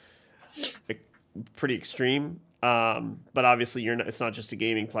is pretty extreme. But obviously, it's not just a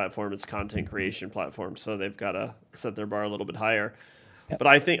gaming platform; it's a content creation platform. So they've got to set their bar a little bit higher. But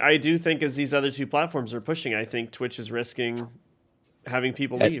I do think as these other two platforms are pushing, I think Twitch is risking having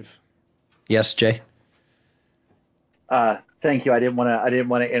people leave. Yes, Jay. Thank you. I didn't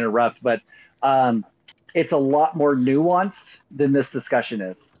want to interrupt, but it's a lot more nuanced than this discussion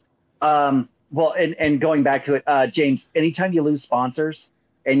is. Well, and going back to it, James, anytime you lose sponsors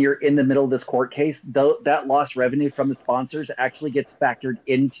and you're in the middle of this court case, that lost revenue from the sponsors actually gets factored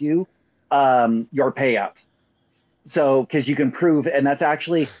into your payout. So, because you can prove, and that's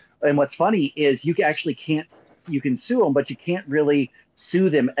actually, and what's funny is you can sue them, but you can't really sue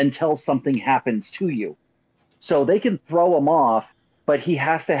them until something happens to you. So they can throw him off, but he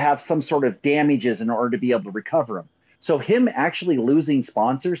has to have some sort of damages in order to be able to recover him. So him actually losing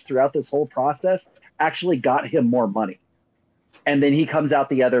sponsors throughout this whole process actually got him more money. And then he comes out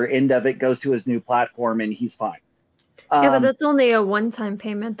the other end of it, goes to his new platform, and he's fine. Yeah, but that's only a one-time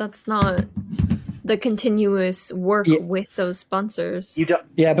payment. That's not the continuous work with those sponsors.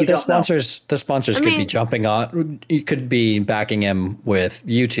 But the sponsors could be jumping on. You could be backing him with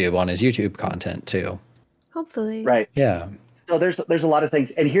YouTube on his YouTube content too. Hopefully. Right. Yeah. So there's a lot of things.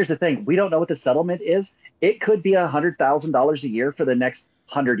 And here's the thing. We don't know what the settlement is. It could be $100,000 a year for the next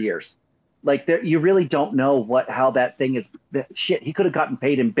 100 years. Like you really don't know how that thing is. Shit, he could have gotten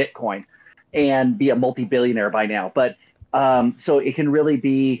paid in Bitcoin and be a multi-billionaire by now. But so it can really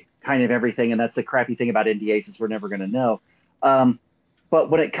be kind of everything. And that's the crappy thing about NDAs is we're never going to know. But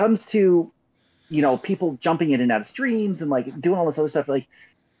when it comes to, people jumping in and out of streams and like doing all this other stuff, like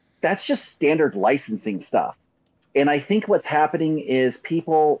that's just standard licensing stuff. And I think what's happening is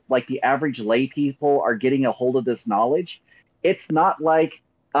people, like the average lay people, are getting a hold of this knowledge. It's not like,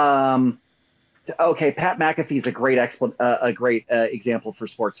 Pat McAfee is a great example for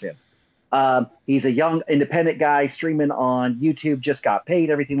sports fans. He's a young independent guy streaming on YouTube, just got paid,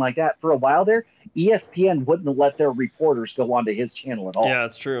 everything like that. For a while there, ESPN wouldn't let their reporters go onto his channel at all. Yeah,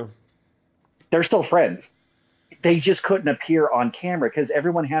 it's true. They're still friends. They just couldn't appear on camera because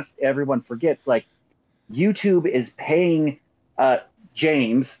everyone forgets, like, YouTube is paying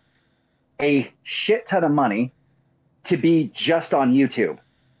James a shit ton of money to be just on YouTube.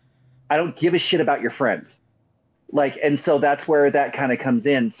 I don't give a shit about your friends. And so that's where that kind of comes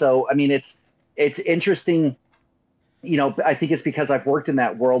in. So, I mean, it's interesting. I think it's because I've worked in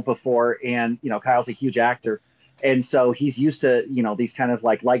that world before, and, Kyle's a huge actor. And so he's used to, these kind of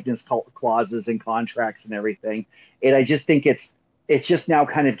like likeness clauses and contracts and everything. And I just think it's just now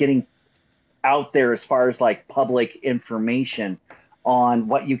kind of getting out there as far as like public information on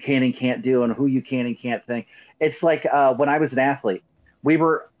what you can and can't do and who you can and can't think. It's like when I was an athlete,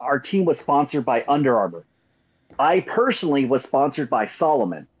 our team was sponsored by Under Armour. I personally was sponsored by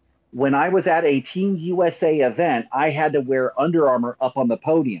Salomon. When I was at a Team USA event, I had to wear Under Armour up on the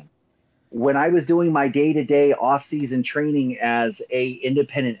podium. When I was doing my day-to-day off-season training as a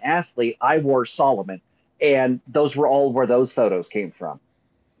independent athlete, I wore Salomon, and those were all where those photos came from.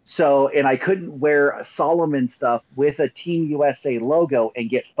 So, and I couldn't wear Salomon stuff with a Team USA logo and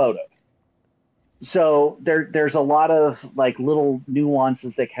get photoed. So there's a lot of like little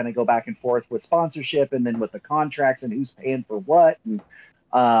nuances that kind of go back and forth with sponsorship and then with the contracts and who's paying for what and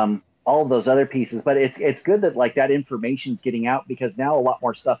all of those other pieces. But it's good that like that information's getting out because now a lot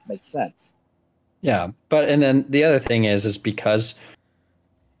more stuff makes sense. Yeah. And then the other thing is because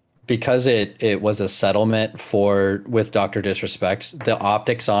because it was a settlement with Dr. Disrespect, the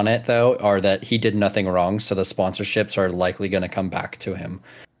optics on it though are that he did nothing wrong, so the sponsorships are likely going to come back to him.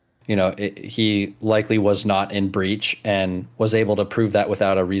 He likely was not in breach and was able to prove that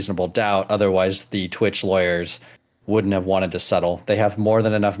without a reasonable doubt. Otherwise, the Twitch lawyers wouldn't have wanted to settle. They have more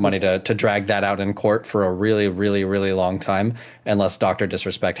than enough money to drag that out in court for a really, really, really long time, unless Dr.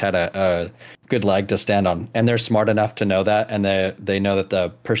 Disrespect had a good leg to stand on. And they're smart enough to know that, and they know that the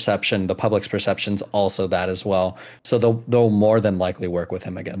public's perception's also that as well. So they'll more than likely work with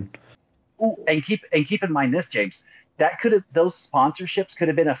him again. Ooh, and keep in mind this, James. Those sponsorships could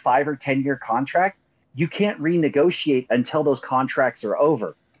have been a 5 or 10 year contract. You can't renegotiate until those contracts are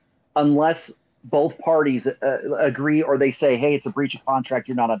over, unless both parties agree or they say, hey, it's a breach of contract,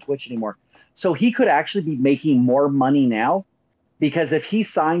 you're not on Twitch anymore. So he could actually be making more money now, because if he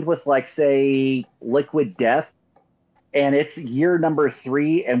signed with, like, say, Liquid Death, and it's year number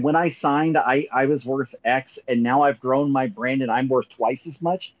 3, and when I signed, I was worth X, and now I've grown my brand and I'm worth twice as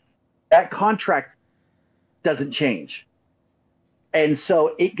much, that contract doesn't change. And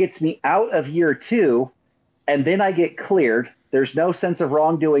so it gets me out of year 2, and then I get cleared. There's no sense of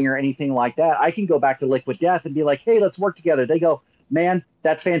wrongdoing or anything like that. I can go back to Liquid Death and be like, hey, let's work together. They go, man,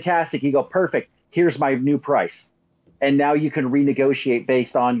 that's fantastic. You go, perfect. Here's my new price. And now you can renegotiate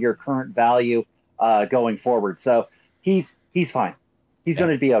based on your current value going forward. So he's fine. He's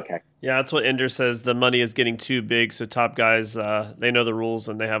going to be okay. Yeah, that's what Ender says. The money is getting too big, so top guys, they know the rules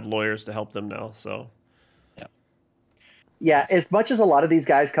and they have lawyers to help them now. So, yeah, as much as a lot of these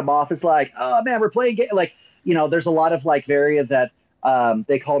guys come off as like, oh man, we're playing game. Like, there's a lot of like that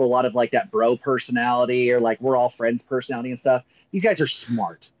they call it a lot of like that bro personality, or like we're all friends personality and stuff. These guys are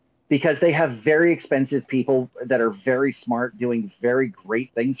smart because they have very expensive people that are very smart doing very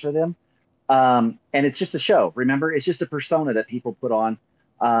great things for them. And it's just a show. Remember, it's just a persona that people put on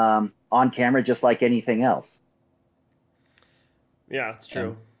camera, just like anything else. Yeah, it's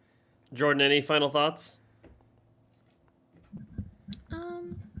true. Jordan, any final thoughts?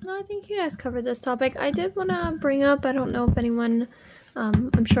 No, I think you guys covered this topic. I did want to bring up, I don't know if anyone,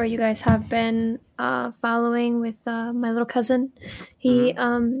 I'm sure you guys have been following with my little cousin. He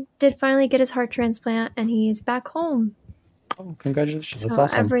did finally get his heart transplant, and he's back home. Oh, congratulations. That's so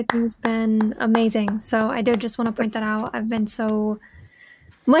awesome. Everything's been amazing. So I did just want to point that out. I've been so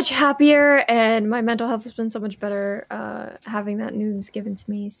much happier, and my mental health has been so much better having that news given to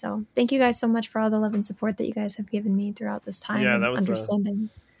me. So thank you guys so much for all the love and support that you guys have given me throughout this time. Yeah, that was understanding.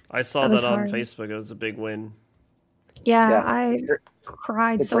 I saw that on Facebook. It was a big win. Yeah, I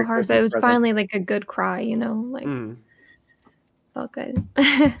cried so hard, but it was finally like a good cry, felt good.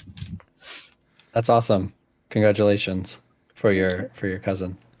 That's awesome. Congratulations for your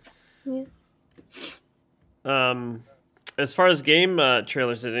cousin. Yes. As far as game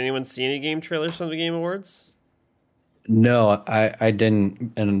trailers, did anyone see any game trailers from the Game Awards? No, I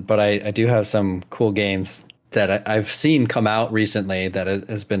didn't, but I do have some cool games that I've seen come out recently that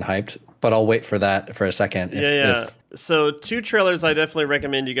has been hyped, but I'll wait for that for a second. So 2 trailers I definitely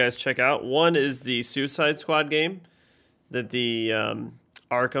recommend you guys check out. One is the Suicide Squad game that the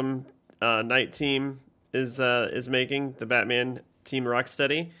Arkham Knight team is making, the Batman team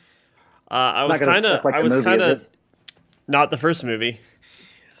Rocksteady. I was kind of not the first movie.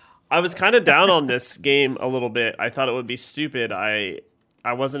 I was kind of down on this game a little bit. I thought it would be stupid. I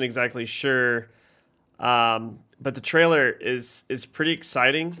wasn't exactly sure. But the trailer is pretty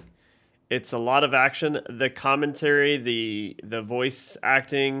exciting. It's a lot of action. The commentary, the voice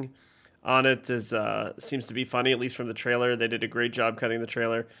acting on it seems to be funny, at least from the trailer. They did a great job cutting the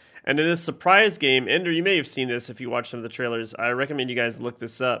trailer. And in this surprise game, Ender, you may have seen this if you watched some of the trailers. I recommend you guys look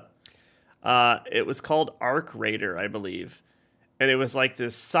this up. It was called Arc Raider, I believe. And it was like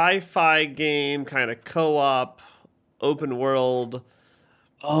this sci-fi game, kind of co-op, open world.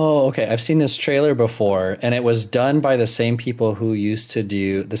 Oh, okay. I've seen this trailer before, and it was done by the same people who used to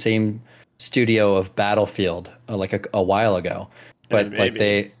do the same studio of Battlefield like a while ago. But like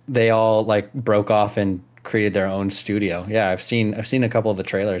they all like broke off and created their own studio. Yeah, I've seen a couple of the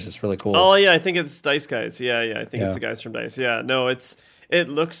trailers. It's really cool. Oh yeah, I think it's Dice guys. Yeah, I think it's the guys from Dice. Yeah, no, it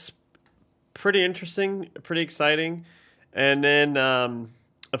looks pretty interesting, pretty exciting. And then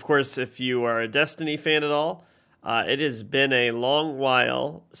of course, if you are a Destiny fan at all, it has been a long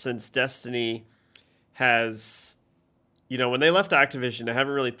while since Destiny has, when they left Activision, they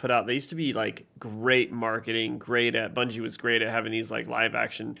haven't really put out, they used to be like great marketing, Bungie was great at having these like live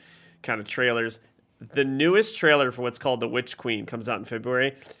action kind of trailers. The newest trailer for what's called The Witch Queen comes out in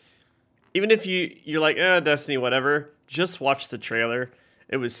February. Even if you're like, Destiny, whatever, just watch the trailer.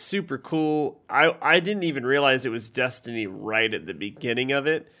 It was super cool. I didn't even realize it was Destiny right at the beginning of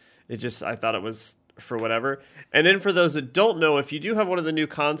it. I thought it was for whatever. And then for those that don't know, if you do have one of the new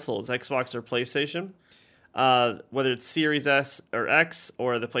consoles, Xbox or PlayStation, whether it's Series S or X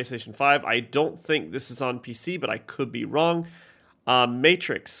or the PlayStation 5, I don't think this is on PC, but I could be wrong.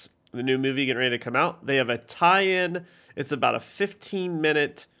 Matrix, the new movie getting ready to come out, they have a tie-in. It's about a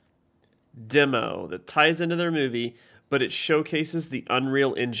 15-minute demo that ties into their movie, but it showcases the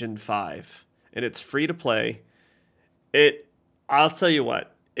Unreal Engine 5, and it's free to play. I'll tell you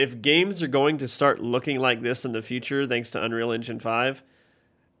what, if games are going to start looking like this in the future, thanks to Unreal Engine 5,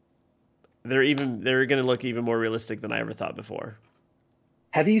 they're going to look even more realistic than I ever thought before.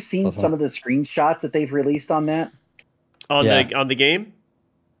 Have you seen some of the screenshots that they've released on that? On the game?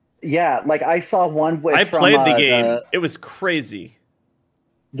 Yeah, like I saw one with. I played the game. It was crazy.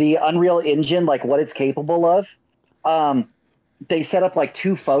 The Unreal Engine, like what it's capable of. They set up like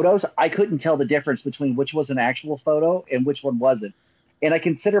 2 photos. I couldn't tell the difference between which was an actual photo and which one wasn't. And I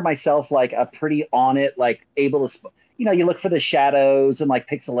consider myself like a pretty on it, like able to, you look for the shadows and like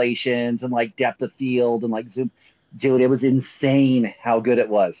pixelations and like depth of field and like zoom. Dude, it was insane how good it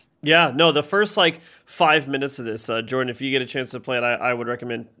was. Yeah, no, the first like 5 minutes of this, Jordan, if you get a chance to play it, I would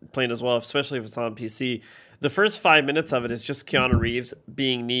recommend playing as well, especially if it's on PC. The first 5 minutes of it is just Keanu Reeves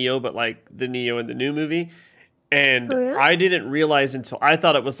being Neo, but like the Neo in the new movie. And I didn't realize until I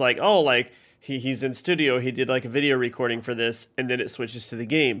thought it was like, oh, like he's in studio. He did like a video recording for this, and then it switches to the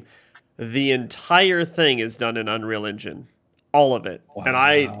game. The entire thing is done in Unreal Engine, all of it. Wow.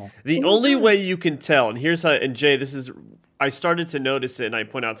 And the only way you can tell, and here's how. And Jay, I started to notice it, and I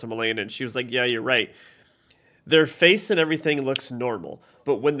point out to Melena, and she was like, "Yeah, you're right." Their face and everything looks normal,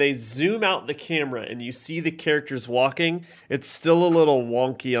 but when they zoom out the camera and you see the characters walking, it's still a little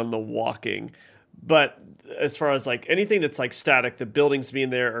wonky on the walking. But as far as like anything that's like static, the buildings being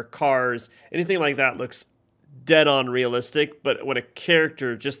there or cars, anything like that looks dead on realistic. But when a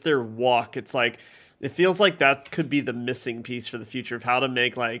character, just their walk, it's like, it feels like that could be the missing piece for the future of how to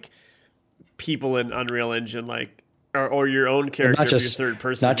make like people in Unreal Engine, like, or your own character, your third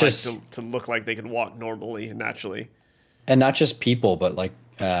person, not just to look like they can walk normally and naturally. And not just people, but like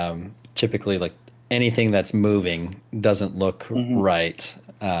typically like anything that's moving doesn't look right.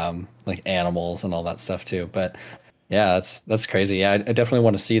 Like animals and all that stuff too. But yeah, that's crazy. Yeah, I definitely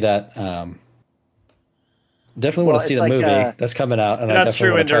want to see that. Definitely want to see the movie that's coming out. And that's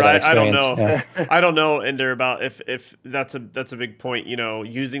true, Ender. I don't know. Yeah. I don't know, Ender, about if that's a big point.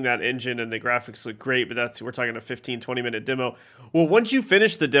 Using that engine and the graphics look great, but we're talking a 15-20 minute demo. Well, once you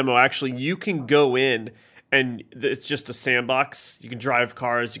finish the demo, actually, you can go in and it's just a sandbox. You can drive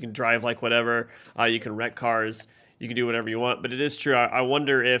cars. You can drive like whatever. You can wreck cars. You can do whatever you want. But it is true. I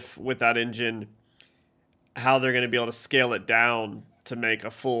wonder if with that engine, how they're going to be able to scale it down to make a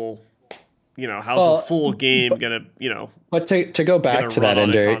full, how's a full game going to, But to go back to that,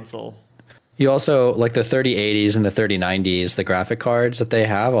 Ender, you also, like the 3080s and the 3090s, the graphic cards that they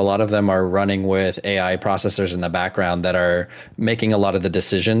have, a lot of them are running with AI processors in the background that are making a lot of the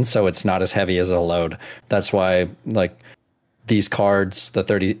decisions, so it's not as heavy as a load. That's why, like, these cards, the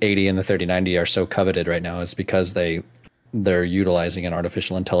 3080 and the 3090 are so coveted right now. It's because they're utilizing an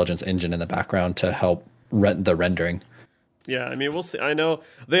artificial intelligence engine in the background to help the rendering. Yeah, I mean, we'll see. I know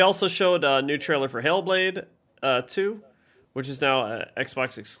they also showed a new trailer for Hellblade 2, which is now an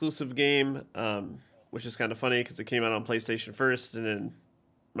Xbox exclusive game, which is kind of funny because it came out on PlayStation first and then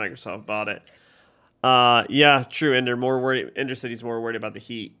Microsoft bought it. Yeah, true. Ender said he's more worried about the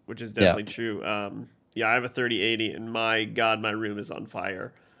heat, which is definitely true. Yeah, I have a 3080, and my God, my room is on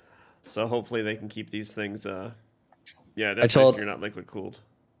fire. So hopefully they can keep these things. Definitely if you're not liquid cooled.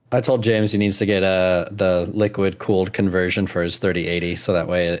 I told James he needs to get the liquid cooled conversion for his 3080, so that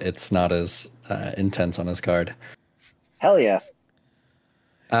way it's not as intense on his card. Hell yeah!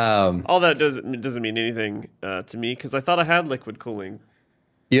 All that doesn't mean anything to me because I thought I had liquid cooling.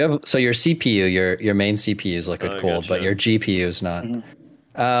 Your CPU, your main CPU is liquid cooled, but your GPU is not.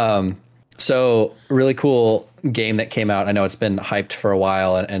 Mm-hmm. So really cool game that came out. I know it's been hyped for a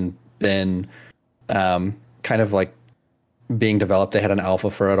while and been kind of like being developed. They had an alpha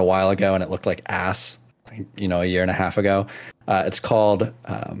for it a while ago and it looked like ass, a year and a half ago. It's called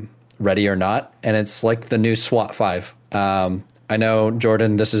Ready or Not, and it's like the new SWAT 5. I know,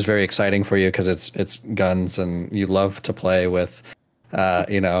 Jordan, this is very exciting for you because it's guns and you love to play with, what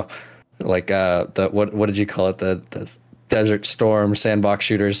did you call it? The Desert Storm sandbox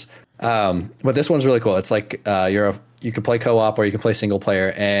shooters. But this one's really cool. It's like you can play co-op or you can play single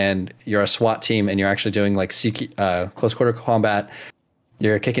player, and you're a SWAT team, and you're actually doing like close quarter combat.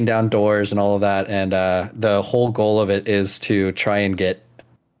 You're kicking down doors and all of that, and the whole goal of it is to try and get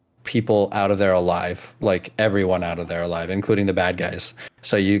people out of there alive, like everyone out of there alive, including the bad guys.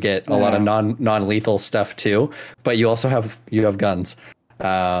 so you get a lot of non-lethal stuff too. But you also have guns,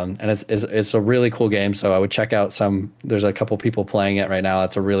 and it's a really cool game. So I would check out some. There's a couple people playing it right now.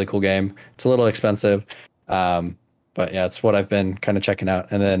 It's a really cool game. It's a little expensive, but yeah, it's what I've been kind of checking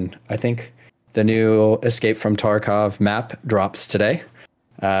out. And then I think the new Escape from Tarkov map drops today.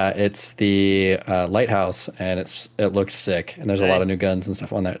 It's the lighthouse, and it looks sick, and there's a lot of new guns and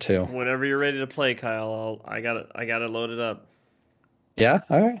stuff on that too. Whenever you're ready to play, Kyle, I got it loaded up. Yeah,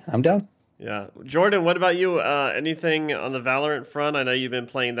 all right, I'm down. Yeah, Jordan, what about you? Anything on the Valorant front? I know you've been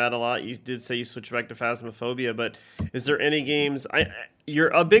playing that a lot. You did say you switched back to Phasmophobia, but is there any games? You're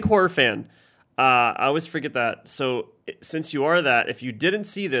a big horror fan. I always forget that. So since you are that, if you didn't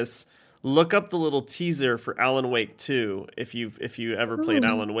see this, look up the little teaser for Alan Wake 2 if you ever played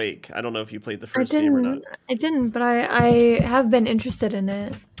Alan Wake. I don't know if you played the first game or not. I didn't, but I have been interested in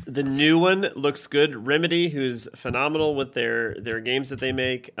it. The new one looks good. Remedy, who's phenomenal with their games that they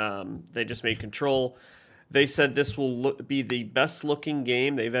make, they just made Control. They said this will be the best looking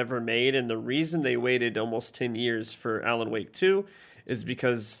game they've ever made, and the reason they waited almost 10 years for Alan Wake 2 is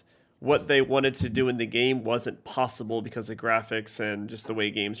because what they wanted to do in the game wasn't possible because of graphics and just the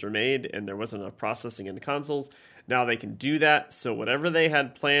way games were made, and there wasn't enough processing in the consoles. Now they can do that, so whatever they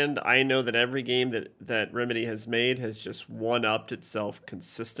had planned, I know that every game that Remedy has made has just one-upped itself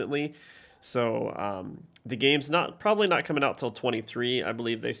consistently. So the game's probably not coming out till 23. I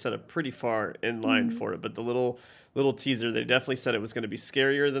believe they set it pretty far in line for it, but the little teaser, they definitely said it was going to be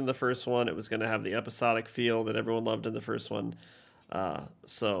scarier than the first one. It was going to have the episodic feel that everyone loved in the first one.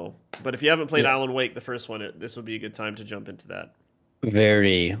 But if you haven't played Alan Wake, the first one, this would be a good time to jump into that.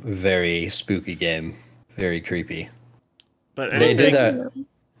 Very, very spooky game. Very creepy. But they did that.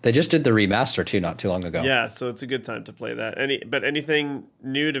 They just did the remaster too, not too long ago. Yeah, so it's a good time to play that. Anything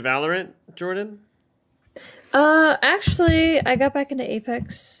new to Valorant, Jordan? Actually, I got back into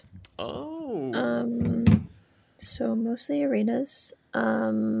Apex. Oh. So mostly arenas.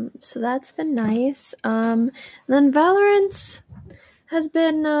 So that's been nice. Then Valorant has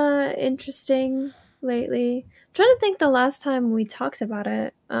been interesting lately. I'm trying to think the last time we talked about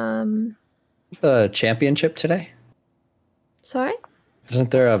it. The championship today? Sorry?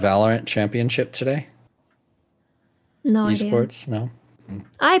 Isn't there a Valorant championship today? No Esports? idea. No?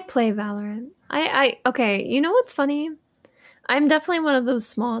 I play Valorant. Okay, you know what's funny? I'm definitely one of those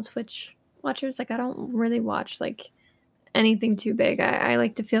small Twitch watchers. Like, I don't really watch, like, anything too big. I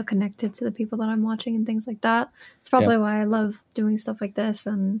like to feel connected to the people that I'm watching and things like that. It's probably why I love doing stuff like this,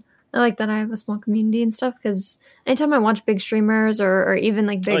 and I like that I have a small community and stuff, because anytime I watch big streamers or even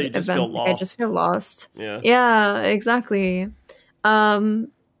like big events, like, I just feel lost. Yeah, exactly.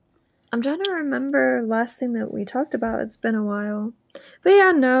 I'm trying to remember last thing that we talked about. It's been a while. But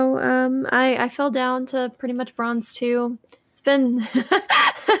yeah, no, I fell down to pretty much bronze 2. It's been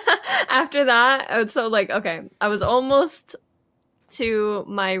after that, so like, okay, I was almost to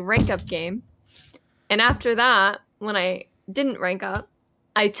my rank up game, and after that, when I didn't rank up,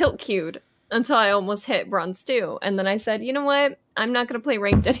 I tilt queued until I almost hit bronze 2, and then I said, you know what, I'm not gonna play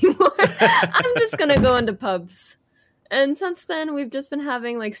ranked anymore. I'm just gonna go into pubs. And since then, we've just been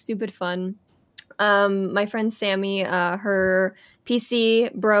having like stupid fun. My friend Sammy, her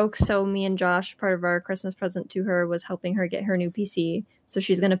PC broke, so me and Josh, part of our Christmas present to her, was helping her get her new PC. So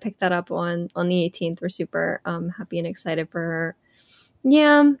she's gonna pick that up on the 18th. We're super happy and excited for her.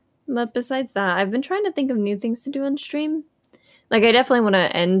 Yeah, but besides that, I've been trying to think of new things to do on stream. Like, I definitely want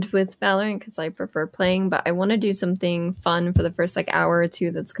to end with Valorant because I prefer playing, but I want to do something fun for the first like hour or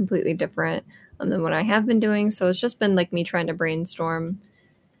two that's completely different than what I have been doing. So it's just been like me trying to brainstorm.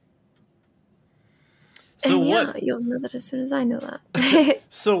 So and what? You'll know that as soon as I know that.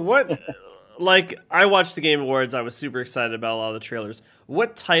 So what? Like, I watched the Game Awards. I was super excited about a lot of the trailers.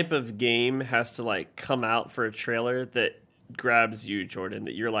 What type of game has to like come out for a trailer that grabs you, Jordan?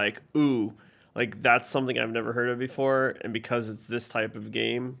 That you're like, ooh, like that's something I've never heard of before, and because it's this type of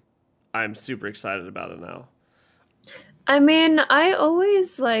game, I'm super excited about it now. I mean, I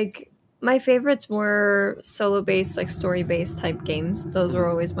always like. My favorites were solo-based, like story-based type games. Those were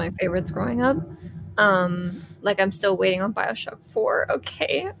always my favorites growing up. Like, I'm still waiting on BioShock 4.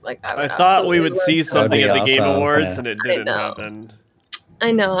 Okay, like I thought we would see something at the Game Awards, and it didn't happen.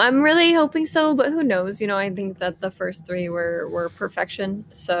 I know. I'm really hoping so, but who knows? You know, I think that the first 3 were perfection.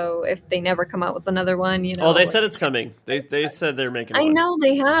 So if they never come out with another one, you know. Oh, they said it's coming. They said they're making one. I know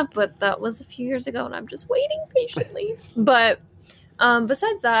they have, but that was a few years ago, and I'm just waiting patiently. But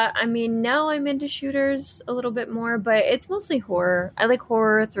besides that, I mean, now I'm into shooters a little bit more, but it's mostly horror. I like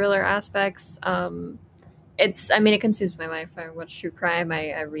horror, thriller aspects. It consumes my life. I watch true crime.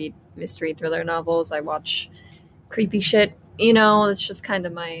 I read mystery thriller novels. I watch creepy shit. You know, it's just kind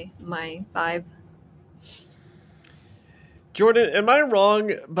of my vibe. Jordan, am I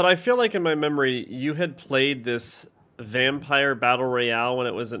wrong? But I feel like in my memory, you had played this Vampire Battle Royale when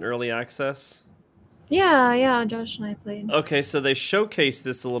it was in early access. Yeah, Josh and I played. Okay, so they showcased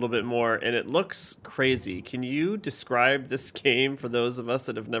this a little bit more, and it looks crazy. Can you describe this game for those of us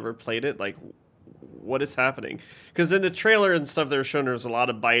that have never played it? Like, what is happening? Because in the trailer and stuff they were showing, there was a lot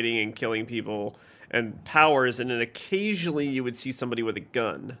of biting and killing people and powers, and then occasionally you would see somebody with a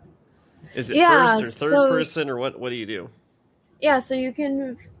gun. Is it first or third person, or what do you do? Yeah, so you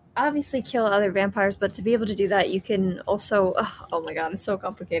can obviously kill other vampires, but to be able to do that, you can also... Oh my god, it's so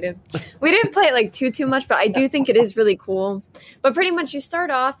complicated. We didn't play it like too much, but I do think it is really cool. But pretty much you start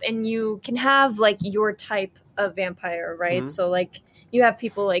off and you can have like your type of vampire, right? Mm-hmm. So like you have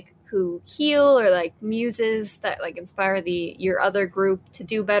people like who heal or like muses that like inspire your other group to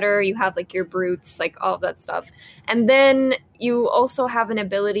do better. You have like your brutes, like all of that stuff. And then you also have an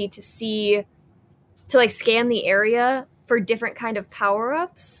ability to like scan the area for different kind of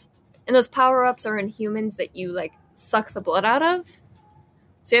power-ups, and those power-ups are in humans that you like suck the blood out of.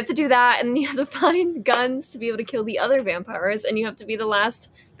 So you have to do that, and you have to find guns to be able to kill the other vampires, and you have to be the last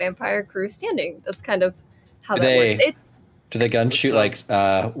vampire crew standing. That's kind of how that works. Do the guns shoot like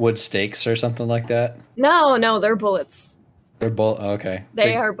wood stakes or something like that? No, they're bullets. They're okay.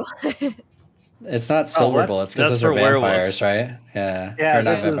 They are bullets. It's not silver bullets because those are vampires, right? Yeah. Yeah,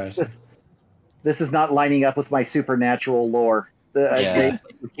 this is not lining up with my supernatural lore. You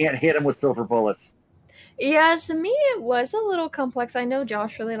can't hit them with silver bullets. Yeah, to me it was a little complex. I know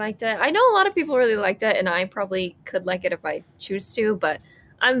Josh really liked it. I know a lot of people really liked it, and I probably could like it if I choose to, but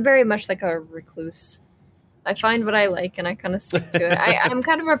I'm very much like a recluse. I find what I like, and I kind of stick to it. I'm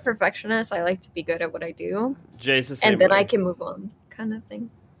kind of a perfectionist. I like to be good at what I do. Jay's the same and then way. I can move on, kind of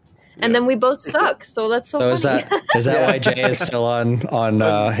thing. And then we both suck, so that's so funny. Is that why Jay is still on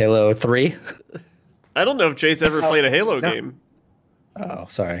Halo 3? I don't know if Jay's ever played a Halo game. Oh,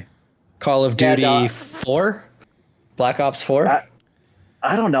 sorry. Call of Duty 4? Black Ops 4?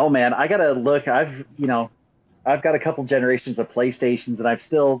 I don't know, man. I gotta look. I've got a couple generations of PlayStations, and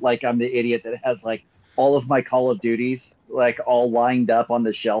I'm the idiot that has like all of my Call of Duties like all lined up on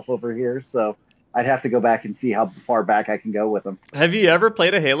the shelf over here. So I'd have to go back and see how far back I can go with them. Have you ever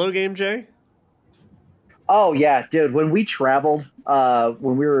played a Halo game, Jay? Oh yeah, dude. When we traveled,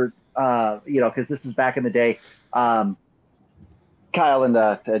 when we were, because this is back in the day. Kyle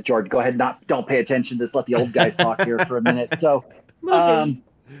and Jordan, go ahead. Don't pay attention to this. Let the old guys talk here for a minute. So,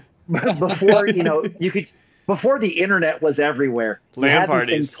 before before the internet was everywhere, we had these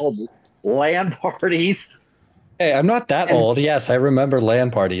things called LAN parties. Hey, I'm not that old. Yes, I remember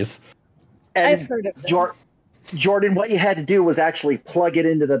LAN parties. And I've heard of them. Jordan, what you had to do was actually plug it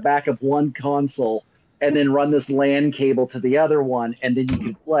into the back of one console and then run this LAN cable to the other one, and then you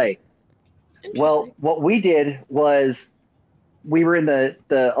could play. Well, what we did was we were in the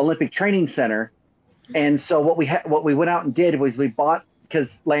Olympic Training Center, and so what we went out and did was we bought,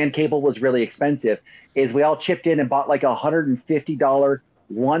 because LAN cable was really expensive, is we all chipped in and bought like $150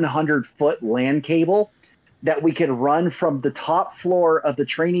 100-foot LAN cable that we could run from the top floor of the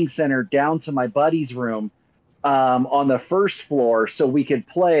training center down to my buddy's room on the first floor, so we could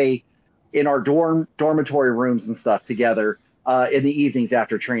play in our dormitory rooms and stuff together in the evenings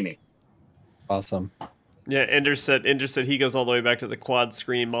after training. Awesome. Yeah, Ender said he goes all the way back to the quad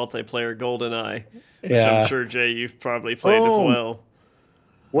screen multiplayer GoldenEye, which Yeah. I'm sure, Jay, you've probably played as well.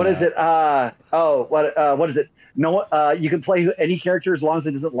 What is it? What is it? No, you can play any character as long as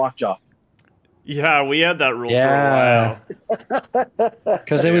it isn't Lockjaw. Yeah, we had that rule for a while.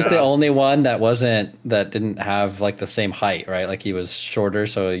 Because it was the only one that didn't have like the same height, right? Like he was shorter,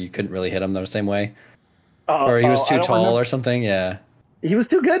 so you couldn't really hit him the same way. Or he was too tall or something. Yeah. He was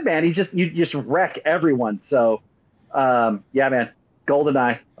too good, man. You just wreck everyone. So, yeah, man.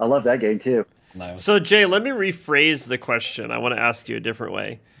 GoldenEye. I love that game too. Nice. So, Jay, let me rephrase the question. I want to ask you a different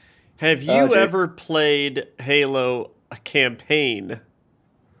way. Have you ever played Halo a campaign?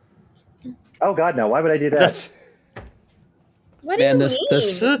 Oh God, no! Why would I do that? What do you mean? The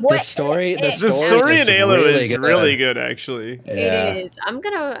story The story in Halo is really good, actually. It is. I'm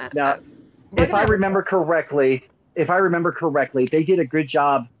gonna. Now, if I remember correctly, they did a good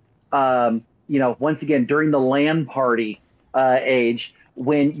job. Once again during the LAN party age,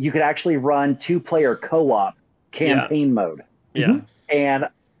 when you could actually run 2-player co-op campaign mode. Yeah.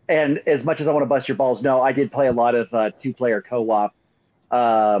 And as much as I want to bust your balls, no, I did play a lot of 2-player co-op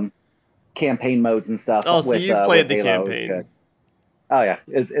campaign modes and stuff. Oh, so you played the campaign. Oh yeah,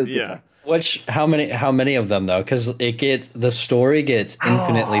 it was good time. How many of them though? Because the story gets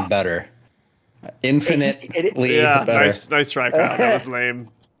infinitely better Infinitely Yeah, better. nice try, Kyle. That was lame.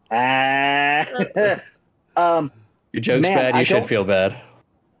 Your joke's Man, bad. I You should don't- feel bad.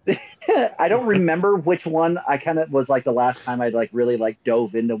 I don't remember which one I kind of was like the last time I'd like really like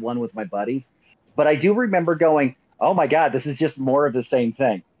dove into one with my buddies, but I do remember going, "Oh my god, this is just more of the same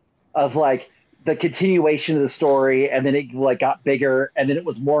thing," of like the continuation of the story, and then it like got bigger, and then it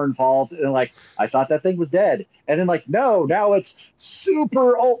was more involved, and like I thought that thing was dead, and then like no, now it's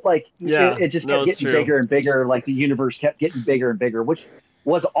super old. Like Yeah, it just no, kept it's getting true. bigger and bigger. Like the universe kept getting bigger and bigger, which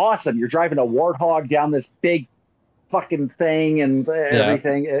was awesome. You're driving a warthog down this big fucking thing and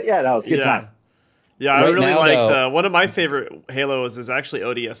everything. Yeah, that was a good time. Yeah, I Right really now, liked though- one of my favorite Halos is actually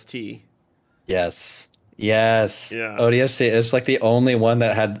ODST. Yes. Yeah. ODST is like the only one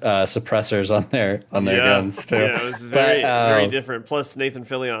that had suppressors on their guns too. Yeah, it was very But, very different. Plus Nathan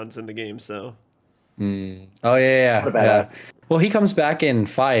Fillion's in the game, so Oh yeah. What a badass. Well, he comes back in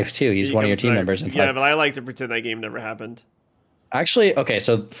 5 too. He's he one of your comes team back- members in 5. Yeah, but I like to pretend that game never happened. Actually, okay,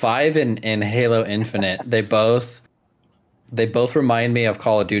 so 5 and Halo Infinite, they both remind me of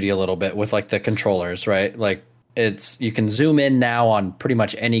Call of Duty a little bit with like the controllers, right? Like you can zoom in now on pretty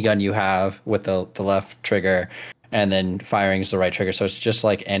much any gun you have with the left trigger, and then firing is the right trigger. So it's just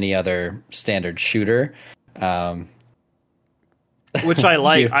like any other standard shooter. Which I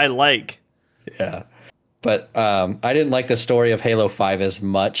like. You- I like. Yeah. But I didn't like the story of Halo 5 as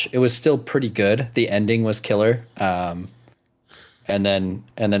much. It was still pretty good. The ending was killer. And then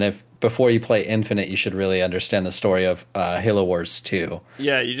if before you play Infinite, you should really understand the story of Halo Wars 2.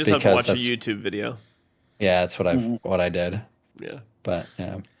 Yeah, you just have to Because watch a that's- YouTube video. Yeah, that's what I did. Yeah, But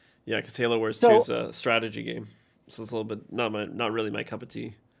yeah. yeah, because Halo Wars So- 2 is a strategy game, so it's a little bit not really my cup of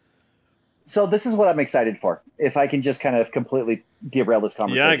tea. So this is what I'm excited for. If I can just kind of completely derail this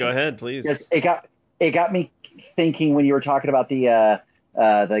conversation. Yeah, go ahead, please. Because it got me thinking when you were talking about the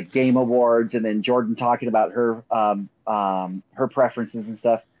Game Awards, and then Jordan talking about her preferences and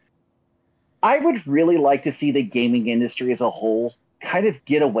stuff. I would really like to see the gaming industry as a whole kind of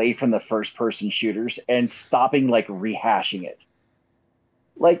get away from the first person shooters and stopping like rehashing it.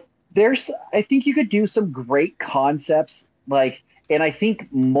 Like I think you could do some great concepts, like, and I think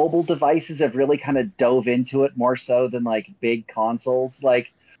mobile devices have really kind of dove into it more so than like big consoles,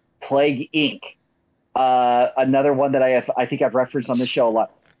 like Plague Inc. Another one that I think I've referenced on this show a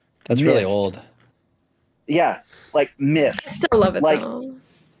lot. That's really Myst. old. Yeah, like Myst. I still love it Like- though.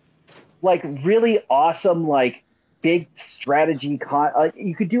 Like really awesome, like big strategy.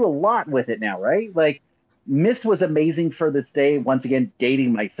 You could do a lot with it now, right? Like Myst was amazing for this day. Once again,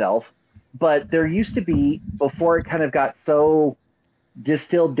 dating myself, but there used to be, before it kind of got so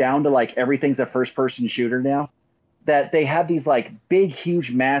distilled down to like everything's a first person shooter now, that they have these like big,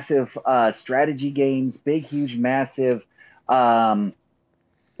 huge, massive strategy games, big, huge, massive,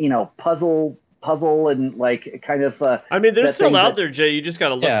 puzzle and like kind of. I mean, they're that still thing out that- there, Jay. You just got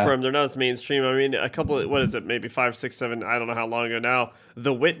to look Yeah. for them. They're not as mainstream. I mean, what is it? Maybe 5, 6, 7. I don't know how long ago now.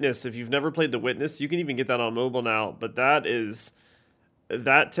 The Witness. If you've never played The Witness, you can even get that on mobile now. But that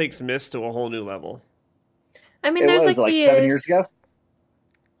takes Myst to a whole new level. I mean, It there's was like these. 7 years ago.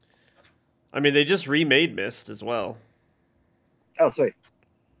 I mean, they just remade Myst as well. Oh, sweet.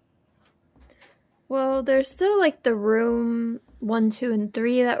 Well, there's still like the Room 1, 2, and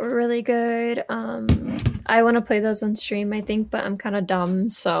 3 that were really good. I want to play those on stream, I think, but I'm kind of dumb,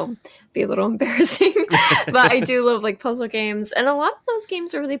 so it'd be a little embarrassing. But I do love like puzzle games, and a lot of those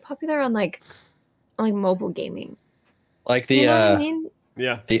games are really popular on like mobile gaming. Like the You know what I mean?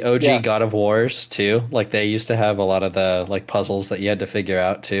 Yeah. the OG Yeah. God of Wars too. Like they used to have a lot of the like puzzles that you had to figure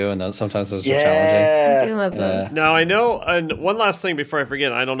out too, and those, sometimes those were challenging. I do Yeah. love Yeah. those. Now I know, and one last thing before I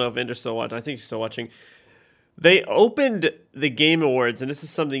forget, I don't know if Ender's still watching. I think he's still watching. They opened the Game Awards, and this is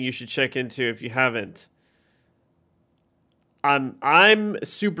something you should check into if you haven't. I'm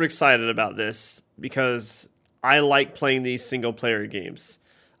super excited about this because I like playing these single player games.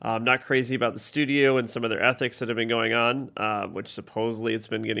 I'm not crazy about the studio and some of their ethics that have been going on, which supposedly it's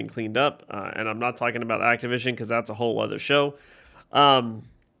been getting cleaned up. And I'm not talking about Activision because that's a whole other show. But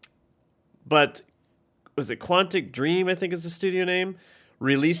was it Quantic Dream, I think is the studio name,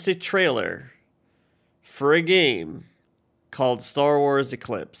 released a trailer for a game called Star Wars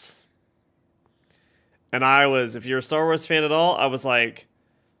Eclipse. And if you're a Star Wars fan at all, I was like,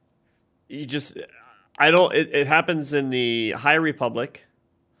 it happens in the High Republic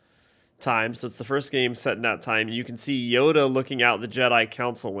time. So it's the first game set in that time. You can see Yoda looking out the Jedi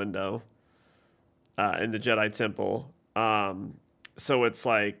Council window in the Jedi Temple. So it's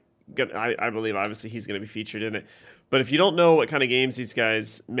like, I believe obviously he's going to be featured in it. But if you don't know what kind of games these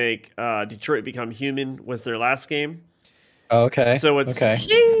guys make, Detroit Become Human was their last game. Oh, okay. So it's okay.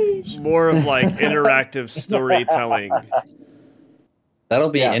 Jeez. Imagination. more of like interactive storytelling. That'll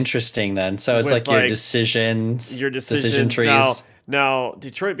be Yeah. interesting then. So it's With, like your like, decisions, Your decision decisions trees. now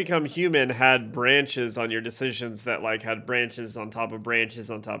Detroit Become Human had branches on your decisions that like had branches on top of branches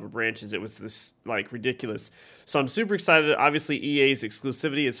on top of branches. It was this like ridiculous. So I'm super excited. Obviously, EA's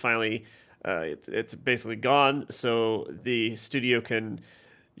exclusivity is finally it's basically gone. So the studio can,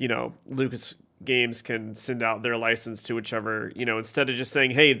 Lucas Games can send out their license to whichever, instead of just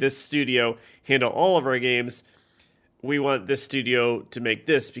saying, hey, this studio handle all of our games, we want this studio to make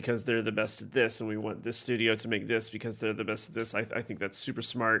this because they're the best at this, and we want this studio to make this because they're the best at this. I think that's super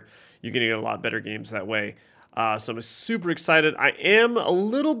smart. You're going to get a lot better games that way. So I'm super excited. I am a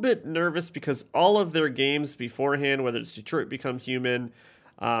little bit nervous because all of their games beforehand, whether it's Detroit Become Human,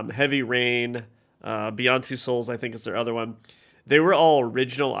 Heavy Rain, Beyond Two Souls, I think is their other one, they were all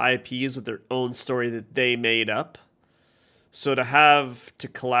original IPs with their own story that they made up. So to have to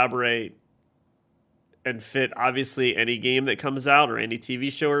collaborate and fit obviously any game that comes out or any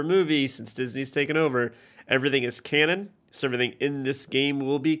TV show or movie, since Disney's taken over, everything is canon. So everything in this game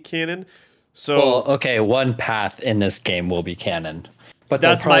will be canon. So Well, okay, one path in this game will be canon, but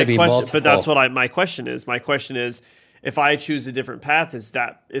there'll that's probably my be question. multiple. But that's what my question is. My question is, if I choose a different path, is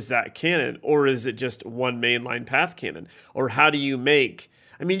that canon, or is it just one mainline path canon? Or how do you make?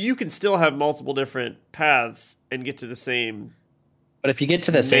 I mean, you can still have multiple different paths and get to the same. But if you get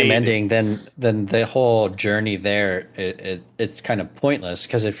to the same Maybe. ending, then the whole journey there it's kind of pointless,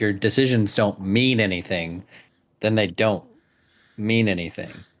 because if your decisions don't mean anything, then they don't mean anything,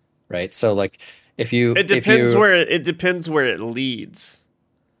 right? So like if you It depends where it leads.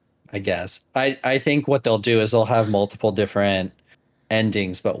 I guess I think what they'll do is they'll have multiple different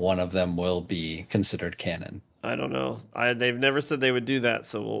endings, but one of them will be considered canon. I don't know. They've never said they would do that,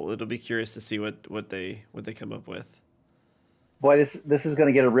 so it'll be curious to see what they come up with. Boy, this is going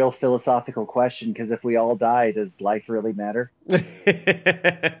to get a real philosophical question, because if we all die, does life really matter?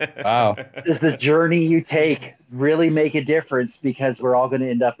 Wow. Does the journey you take really make a difference, because we're all going to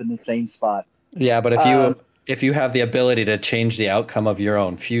end up in the same spot? Yeah, but if you have the ability to change the outcome of your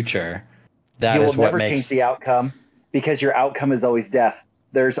own future, that You is will what never change makes the outcome, because your outcome is always death.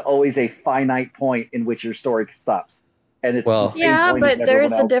 There's always a finite point in which your story stops. And it's Well- the same Yeah, point as but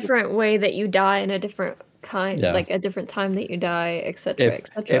there's everyone a else's. different way that you die in a different kind, Yeah. like a different time that you die, etc.,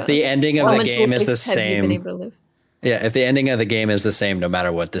 etc. if the ending of How the much game is the life have you been same. able to live? Yeah, if the ending of the game is the same no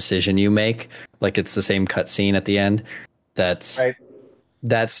matter what decision you make, like it's the same cutscene at the end, that's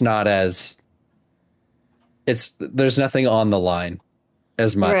not as there's nothing on the line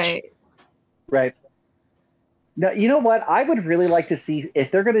as much. Right. Right. Now, you know what? I would really like to see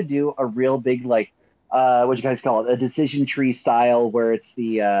if they're going to do a real big, like, what you guys call it, a decision tree style, where it's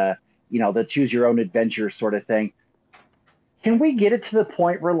the, the choose your own adventure sort of thing. Can we get it to the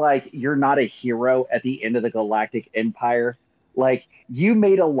point where, like, you're not a hero at the end of the Galactic Empire? Like, you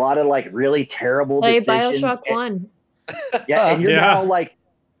made a lot of, like, really terrible Play decisions. Bioshock 1. Yeah, and you're Yeah.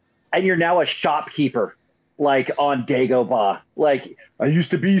 now a shopkeeper, like, on Dagobah. Like, I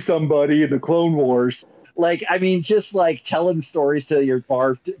used to be somebody in the Clone Wars. Like, I mean, just like telling stories to your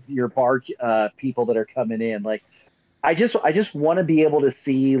bar people that are coming in. Like, I just want to be able to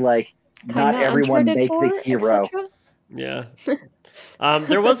see, like, not Kinda everyone Uncharted make 4, the hero. etc.? Yeah.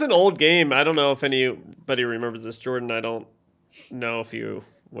 There was an old game. I don't know if anybody remembers this, Jordan. I don't know if you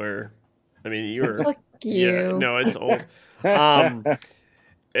were. I mean, you were. Fuck you. Yeah, no, it's old.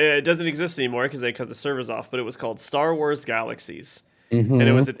 It doesn't exist anymore because they cut the servers off. But it was called Star Wars Galaxies, and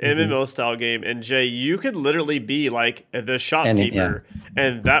it was an MMO style game. And Jay, you could literally be like the shopkeeper,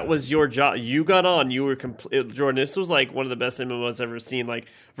 and that was your job. You got on. You were Jordan. This was like one of the best MMOs I've ever seen. Like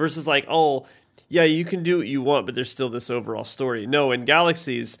versus like, oh, yeah, you can do what you want, but there's still this overall story. No, in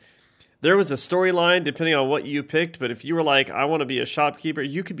Galaxies, there was a storyline depending on what you picked. But if you were like, I want to be a shopkeeper,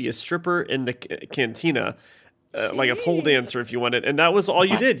 you could be a stripper in the cantina. Like a pole dancer if you wanted, and that was all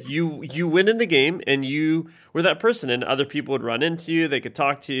you did. You went in the game and you were that person, and other people would run into you. They could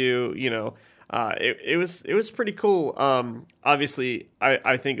talk to you. It was pretty cool. Obviously,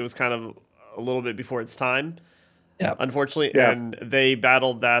 I think it was kind of a little bit before its time. Yeah. Unfortunately, Yeah. and they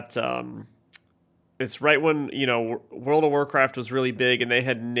battled that. It's right when World of Warcraft was really big, and they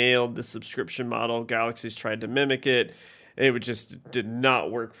had nailed the subscription model. Galaxies tried to mimic it. It just did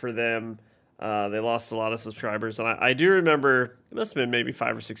not work for them. They lost a lot of subscribers, and I do remember it must have been maybe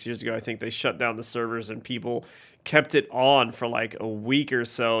 5 or 6 years ago. I think they shut down the servers, and people kept it on for like a week or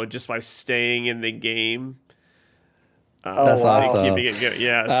so just by staying in the game. That's wow. awesome. Keeping it good.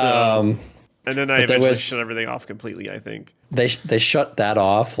 Yeah. So, and then I but there eventually was- shut everything off completely, I think. They shut that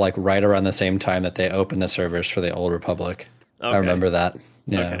off like right around the same time that they opened the servers for the Old Republic. Okay. I remember that.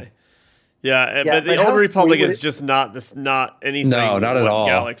 Yeah. Okay. Yeah, Yeah, but the but how Old Republic sweet would is just not anything. No, not at what all.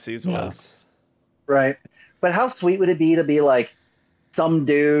 Galaxies No. was. Right. But how sweet would it be to be like some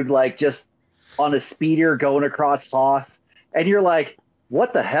dude like just on a speeder going across Hoth, and you're like,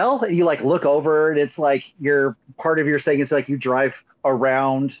 what the hell? And you like look over, and it's like your part of your thing is like you drive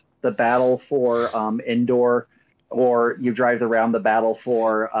around the battle for Endor, or you drive around the battle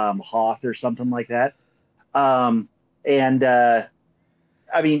for Hoth or something like that. And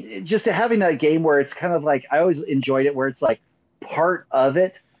I mean, just having that game where it's kind of like, I always enjoyed it where it's like part of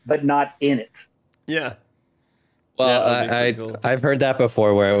it, but not in it. Yeah. Well, Yeah, that'd be pretty cool. I've heard that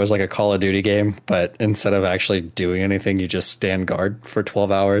before where it was like a Call of Duty game, but instead of actually doing anything, you just stand guard for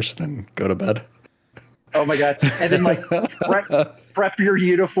 12 hours, then go to bed. Oh my God. And then like prep your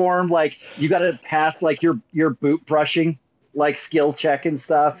uniform. Like you got to pass like your boot brushing, like skill check and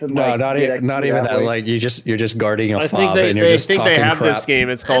stuff. And No, like, not even that. way. Like you're just guarding a I think fob they and you're just think they talking have crap. this game.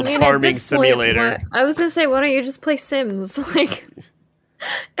 It's called I mean, at Farming this point, Simulator. I was gonna say, why don't you just play Sims? Like,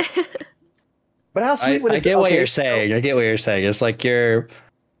 But how sweet would I it get what okay, you're saying. I get what you're saying. It's like you're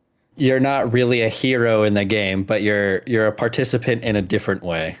not really a hero in the game, but you're a participant in a different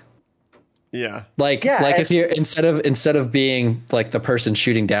way. Yeah. Like Yeah, like and- if you're instead of being like the person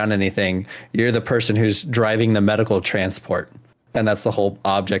shooting down anything, you're the person who's driving the medical transport. And that's the whole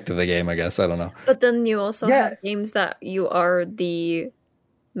object of the game, I guess. I don't know. but then you also Yeah. have games that you are the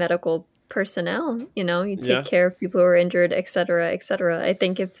medical personnel. You know, you take Yeah. care of people who are injured, etc., etc. I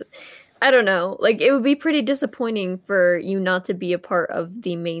think if I don't know, like it would be pretty disappointing for you not to be a part of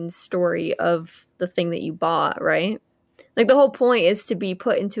the main story of the thing that you bought, right? Like the whole point is to be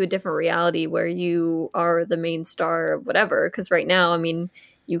put into a different reality where you are the main star of whatever. Because right now, I mean,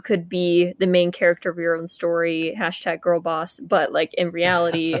 you could be the main character of your own story, #girlboss. But like in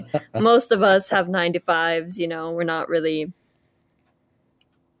reality, most of us have 9 to 5s. You know, we're not really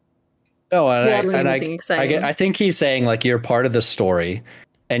No, and, Yeah, doing anything I exciting. I think he's saying like you're part of the story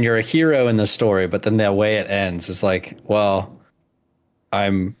and you're a hero in the story, but then the way it ends is like, well,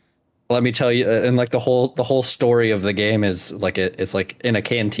 let me tell you, and like the whole story of the game is like it's like in a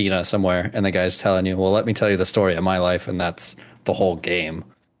cantina somewhere, and the guy's telling you, well, let me tell you the story of my life, and that's the whole game.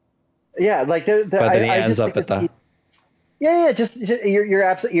 Yeah, like But then he I ends just up think at the yeah, just you're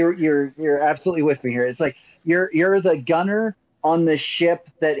absolutely you're absolutely with me here. It's like you're the gunner on the ship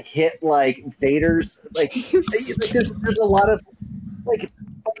that hit like Vader's like there's a lot of like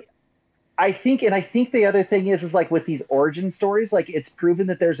I think the other thing is like with these origin stories, like it's proven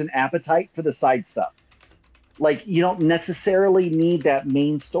that there's an appetite for the side stuff. Like you don't necessarily need that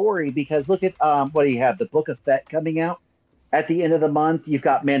main story because look at what do you have? The Book of Fett coming out at the end of the month. You've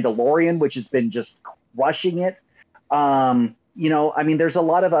got Mandalorian, which has been just crushing it. You know, I mean, there's a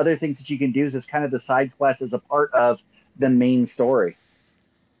lot of other things that you can do as kind of the side quest as a part of the main story.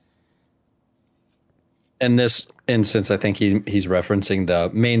 in this instance, I think he's referencing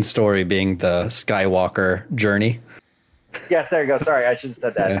the main story being the Skywalker journey. Yes, there you go. Sorry, I should have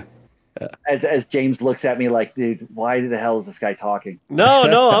said that. Yeah. As James looks at me like, dude, why the hell is this guy talking?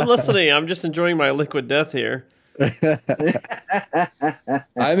 No, I'm listening. I'm just enjoying my liquid death here.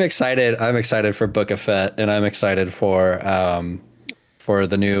 I'm excited for Book of Fett, and I'm excited for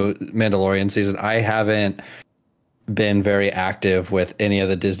the new Mandalorian season. I haven't been very active with any of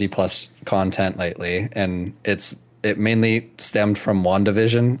the Disney Plus content lately, and it mainly stemmed from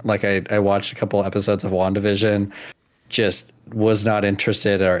WandaVision. Like I watched a couple episodes of WandaVision, just was not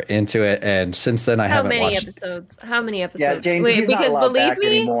interested or into it, and since then I haven't watched. How many episodes? Yeah, James, Wait, he's not because allowed believe back me,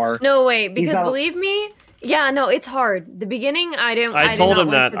 anymore. no, wait, because not- believe me, yeah, no, it's hard. The beginning, I didn't. I did told not him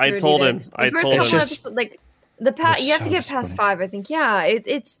wanna that. sit I through it told either. him. The I first told couple him. It's episodes, like the it's you have to so get past disappointing. 5. I think, yeah,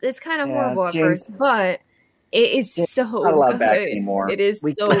 it's kind of Yeah, horrible at James- first, but it is James, so not allowed good. back anymore. It is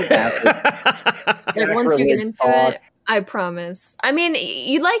We so can't good. have it. Like once you get Sacrilege into talk. it, I promise. I mean,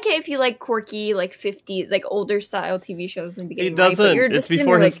 you like it if you like quirky, like 50s, like older style TV shows in the He beginning. right? But doesn't. you're It's just into,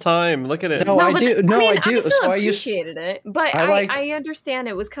 before his like, time. Look at it. No, I but do. No, I do. I still So I used. appreciated it, but I liked- I understand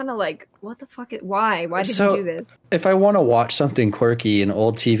it was kind of like, what the fuck? Why? Why did So- you do this? If I want to watch something quirky in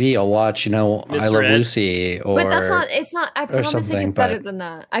old TV, I'll watch, I Mr. Love Ed. Lucy, or But that's not. It's not. I promise it something, gets better but than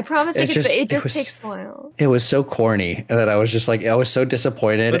that. I promise it it gets. just- It it just was- takes a while. it was so corny that I was just like, I was so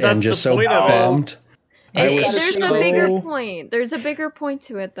disappointed But that's and just the so point of it. bummed. I was There's so a bigger point. There's a bigger point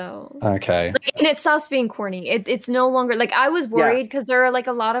to it, though. okay. Like, and it stops being corny. It's no longer like I was worried because there are like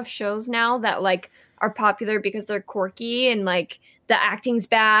a lot of shows now that like are popular because they're quirky and like the acting's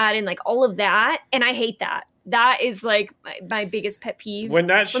bad and like all of that, and I hate that. That is like my biggest pet peeve. When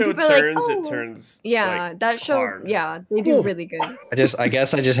that show people are like, turns, "Oh." it turns. Yeah, like, that show. hard. Yeah, they do really good. I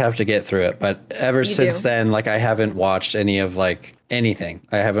guess I just have to get through it. But ever You since do. then, like I haven't watched any of like anything.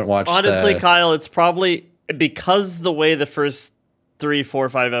 I haven't watched. Honestly, Kyle, it's probably because the way the first 3, 4,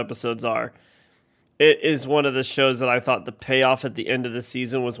 5 episodes are. It is one of the shows that I thought the payoff at the end of the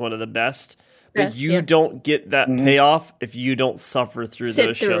season was one of the best. But you don't get that payoff if you don't suffer through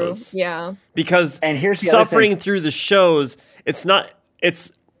those shows. Yeah. Because and here's the suffering through the shows, it's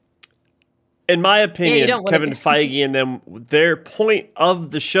in my opinion, Kevin Feige and them, their point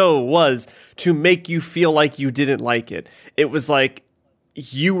of the show was to make you feel like you didn't like it. It was like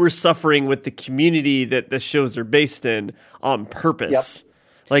you were suffering with the community that the shows are based in on purpose. Yep.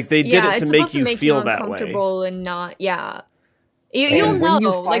 Like they did it to make you feel that way. And not, You'll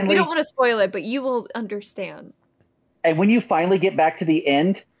know. Like, we don't want to spoil it, but you will understand. And when you finally get back to the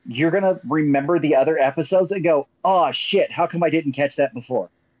end, you're going to remember the other episodes and go, oh, shit, how come I didn't catch that before?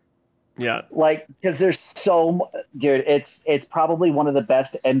 Yeah. Like, because there's dude, it's probably one of the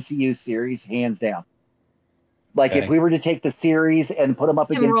best MCU series, hands down. Like, if we were to take the series and put them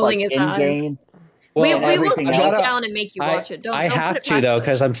up against, like, Endgame. Well, we will sit you down and make you watch it. I have to, though,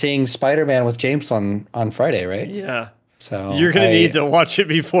 because I'm seeing Spider-Man with James on Friday, right? Yeah. So you're going to need to watch it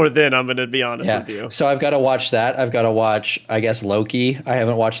before then, I'm going to be honest with you. So I've got to watch that. I've got to watch, I guess, Loki. I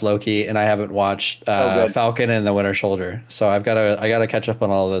haven't watched Loki, and I haven't watched Falcon and the Winter Soldier. So I got to catch up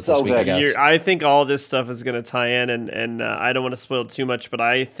on all of those this week, I guess. I think all this stuff is going to tie in, and I don't want to spoil too much, but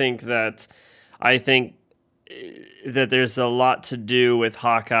I think that there's a lot to do with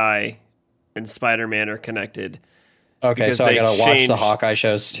Hawkeye and Spider-Man are connected. Okay, so I gotta watch the Hawkeye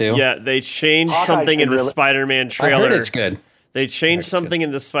shows too. Yeah, they changed something in the Spider-Man trailer. I heard it's good. They changed something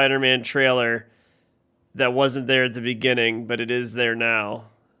in the Spider-Man trailer that wasn't there at the beginning, but it is there now.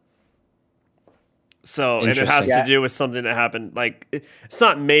 So, and it has to do with something that happened. Like, it's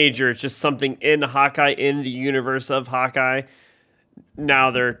not major. It's just something in Hawkeye, in the universe of Hawkeye. Now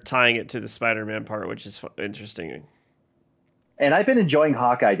they're tying it to the Spider-Man part, which is interesting. And I've been enjoying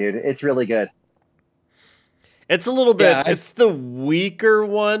Hawkeye, dude. It's really good. It's a little bit. It's the weaker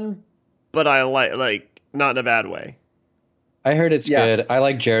one, but I like not in a bad way. I heard it's good. I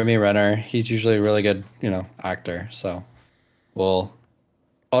like Jeremy Renner. He's usually a really good, actor. So, I'll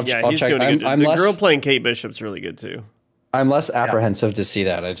check. Doing good. The girl playing Kate Bishop's really good too. I'm less apprehensive to see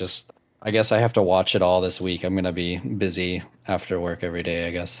that. I guess I have to watch it all this week. I'm gonna be busy after work every day,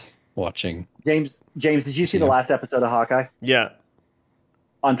 I guess, watching. James, did you see the last episode of Hawkeye? Yeah.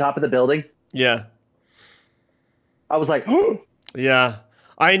 On top of the building? Yeah. I was like, yeah,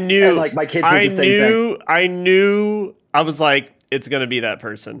 I knew. And like my kids did the same thing. I knew. I was like, it's gonna be that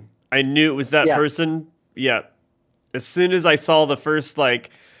person. I knew it was that person. Yeah. As soon as I saw the first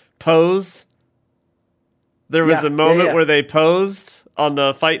pose, there was a moment where they posed on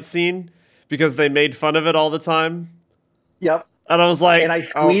the fight scene because they made fun of it all the time. Yep. And I was like, and I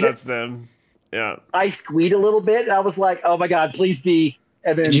squeed that's them. Yeah. I squeed a little bit. And I was like, oh my God, please be.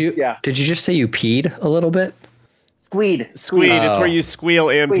 And then, Did you just say you peed a little bit? Squeed. It's where you squeal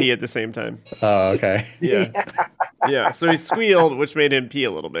and pee at the same time. Oh, okay. Yeah. So he squealed, which made him pee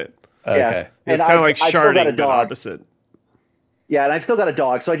a little bit. Okay. Yeah. It's kind of like sharding, but opposite. Yeah, and I've still got a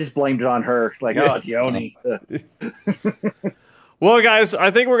dog, so I just blamed it on her. Like, Dione. Well, guys,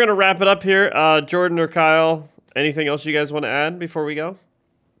 I think we're going to wrap it up here. Jordan or Kyle, anything else you guys want to add before we go?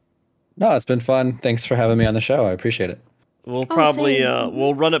 No, it's been fun. Thanks for having me on the show. I appreciate it. We'll probably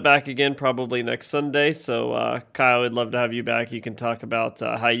we'll run it back again probably next Sunday. So Kyle, I'd love to have you back. You can talk about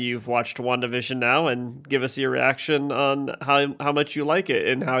how you've watched WandaVision now and give us your reaction on how much you like it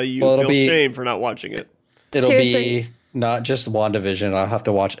and how you feel shame for not watching it. It'll be not just WandaVision. I'll have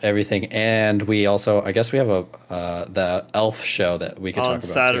to watch everything, and we also I guess we have the Elf show that we could talk about on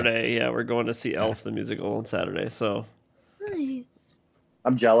Saturday. Yeah, we're going to see Elf the musical on Saturday. So nice.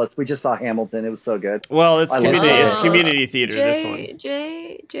 I'm jealous. We just saw Hamilton. It was so good. Well, it's community theater, this one.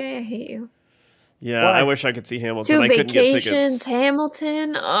 Jay, I hate you. Yeah, I wish I could see Hamilton. I couldn't get tickets. 2 vacations,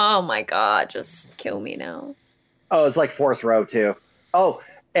 Hamilton. Oh my God, just kill me now. Oh, it's like 4th row too. Oh,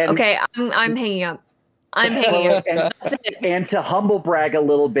 and okay, I'm hanging up. I'm hanging up. And to humble brag a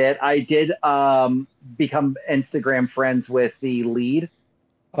little bit, I did become Instagram friends with the lead.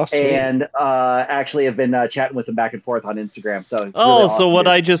 Oh, sweet. And actually have been chatting with them back and forth on Instagram. So really awesome, so what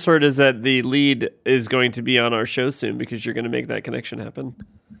dude. I just heard is that the lead is going to be on our show soon because you're going to make that connection happen.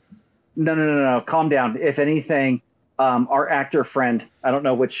 No. Calm down. If anything, our actor friend, I don't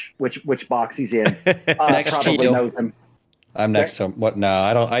know which box he's in, probably knows him. I'm next to him. What? No,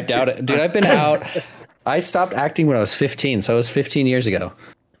 I don't. I doubt it, dude. I've been out. I stopped acting when I was 15, so it was 15 years ago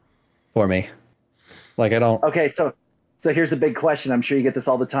for me. Like I don't. Okay, so here's the big question. I'm sure you get this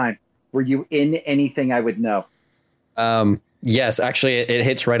all the time. Were you in anything I would know? Yes, actually, it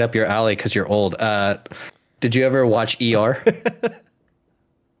hits right up your alley because you're old. Did you ever watch ER? A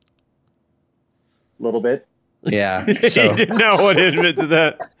little bit. Yeah. He did not want to admit to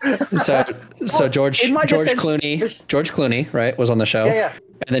that. So George in my defense, Clooney, right, was on the show. Yeah.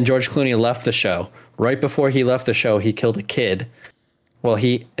 And then George Clooney left the show. Right before he left the show, he killed a kid. Well,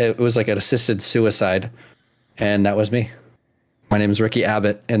 it was like an assisted suicide, and that was me. My name is Ricky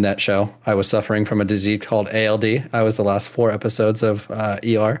Abbott in that show. I was suffering from a disease called ALD. I was the last 4 episodes of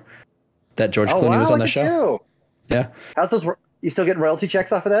ER that George Clooney was on the show. You. Yeah. How's those? You still getting royalty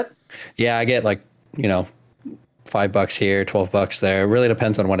checks off of that? Yeah, I get like, $5 here, $12 there. It really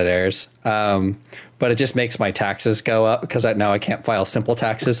depends on when it airs. But it just makes my taxes go up because now I can't file simple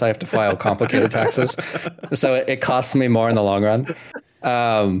taxes. I have to file complicated taxes. So it costs me more in the long run.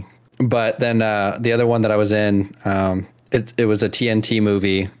 But then the other one that I was in, it was a TNT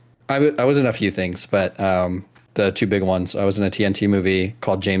movie. I was in a few things, but the 2 big ones, I was in a TNT movie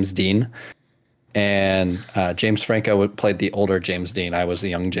called James Dean. And James Franco played the older James Dean. I was the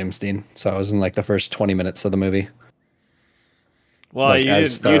young James Dean. So I was in like the first 20 minutes of the movie. Well, like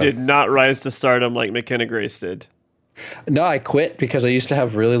you did not rise to stardom like McKenna Grace did. No, I quit because I used to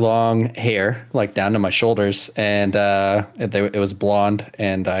have really long hair, like down to my shoulders, and it was blonde,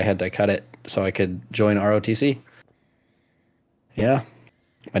 and I had to cut it so I could join ROTC. Yeah.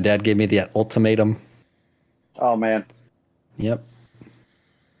 My dad gave me the ultimatum. Oh, man. Yep.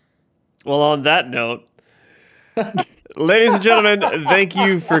 Well, on that note, ladies and gentlemen, thank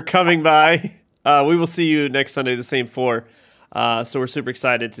you for coming by. We will see you next Sunday, the same 4. So we're super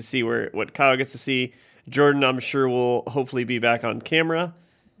excited to see what Kyle gets to see. Jordan, I'm sure, will hopefully be back on camera.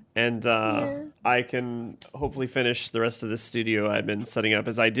 And I can hopefully finish the rest of this studio I've been setting up.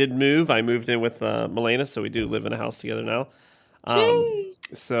 As I did move. I moved in with Milena, so we do live in a house together now.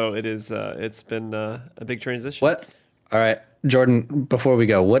 So it is. It's been a big transition. What? All right, Jordan, before we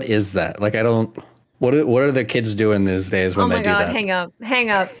go, what is that? Like, I don't... What are the kids doing these days when they do that? Hang up.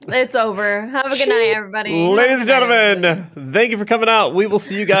 It's over. Have a good night, everybody. Ladies and gentlemen, thank you for coming out. We will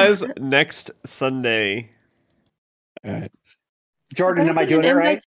see you guys next Sunday. All right. Jordan, am I doing it right?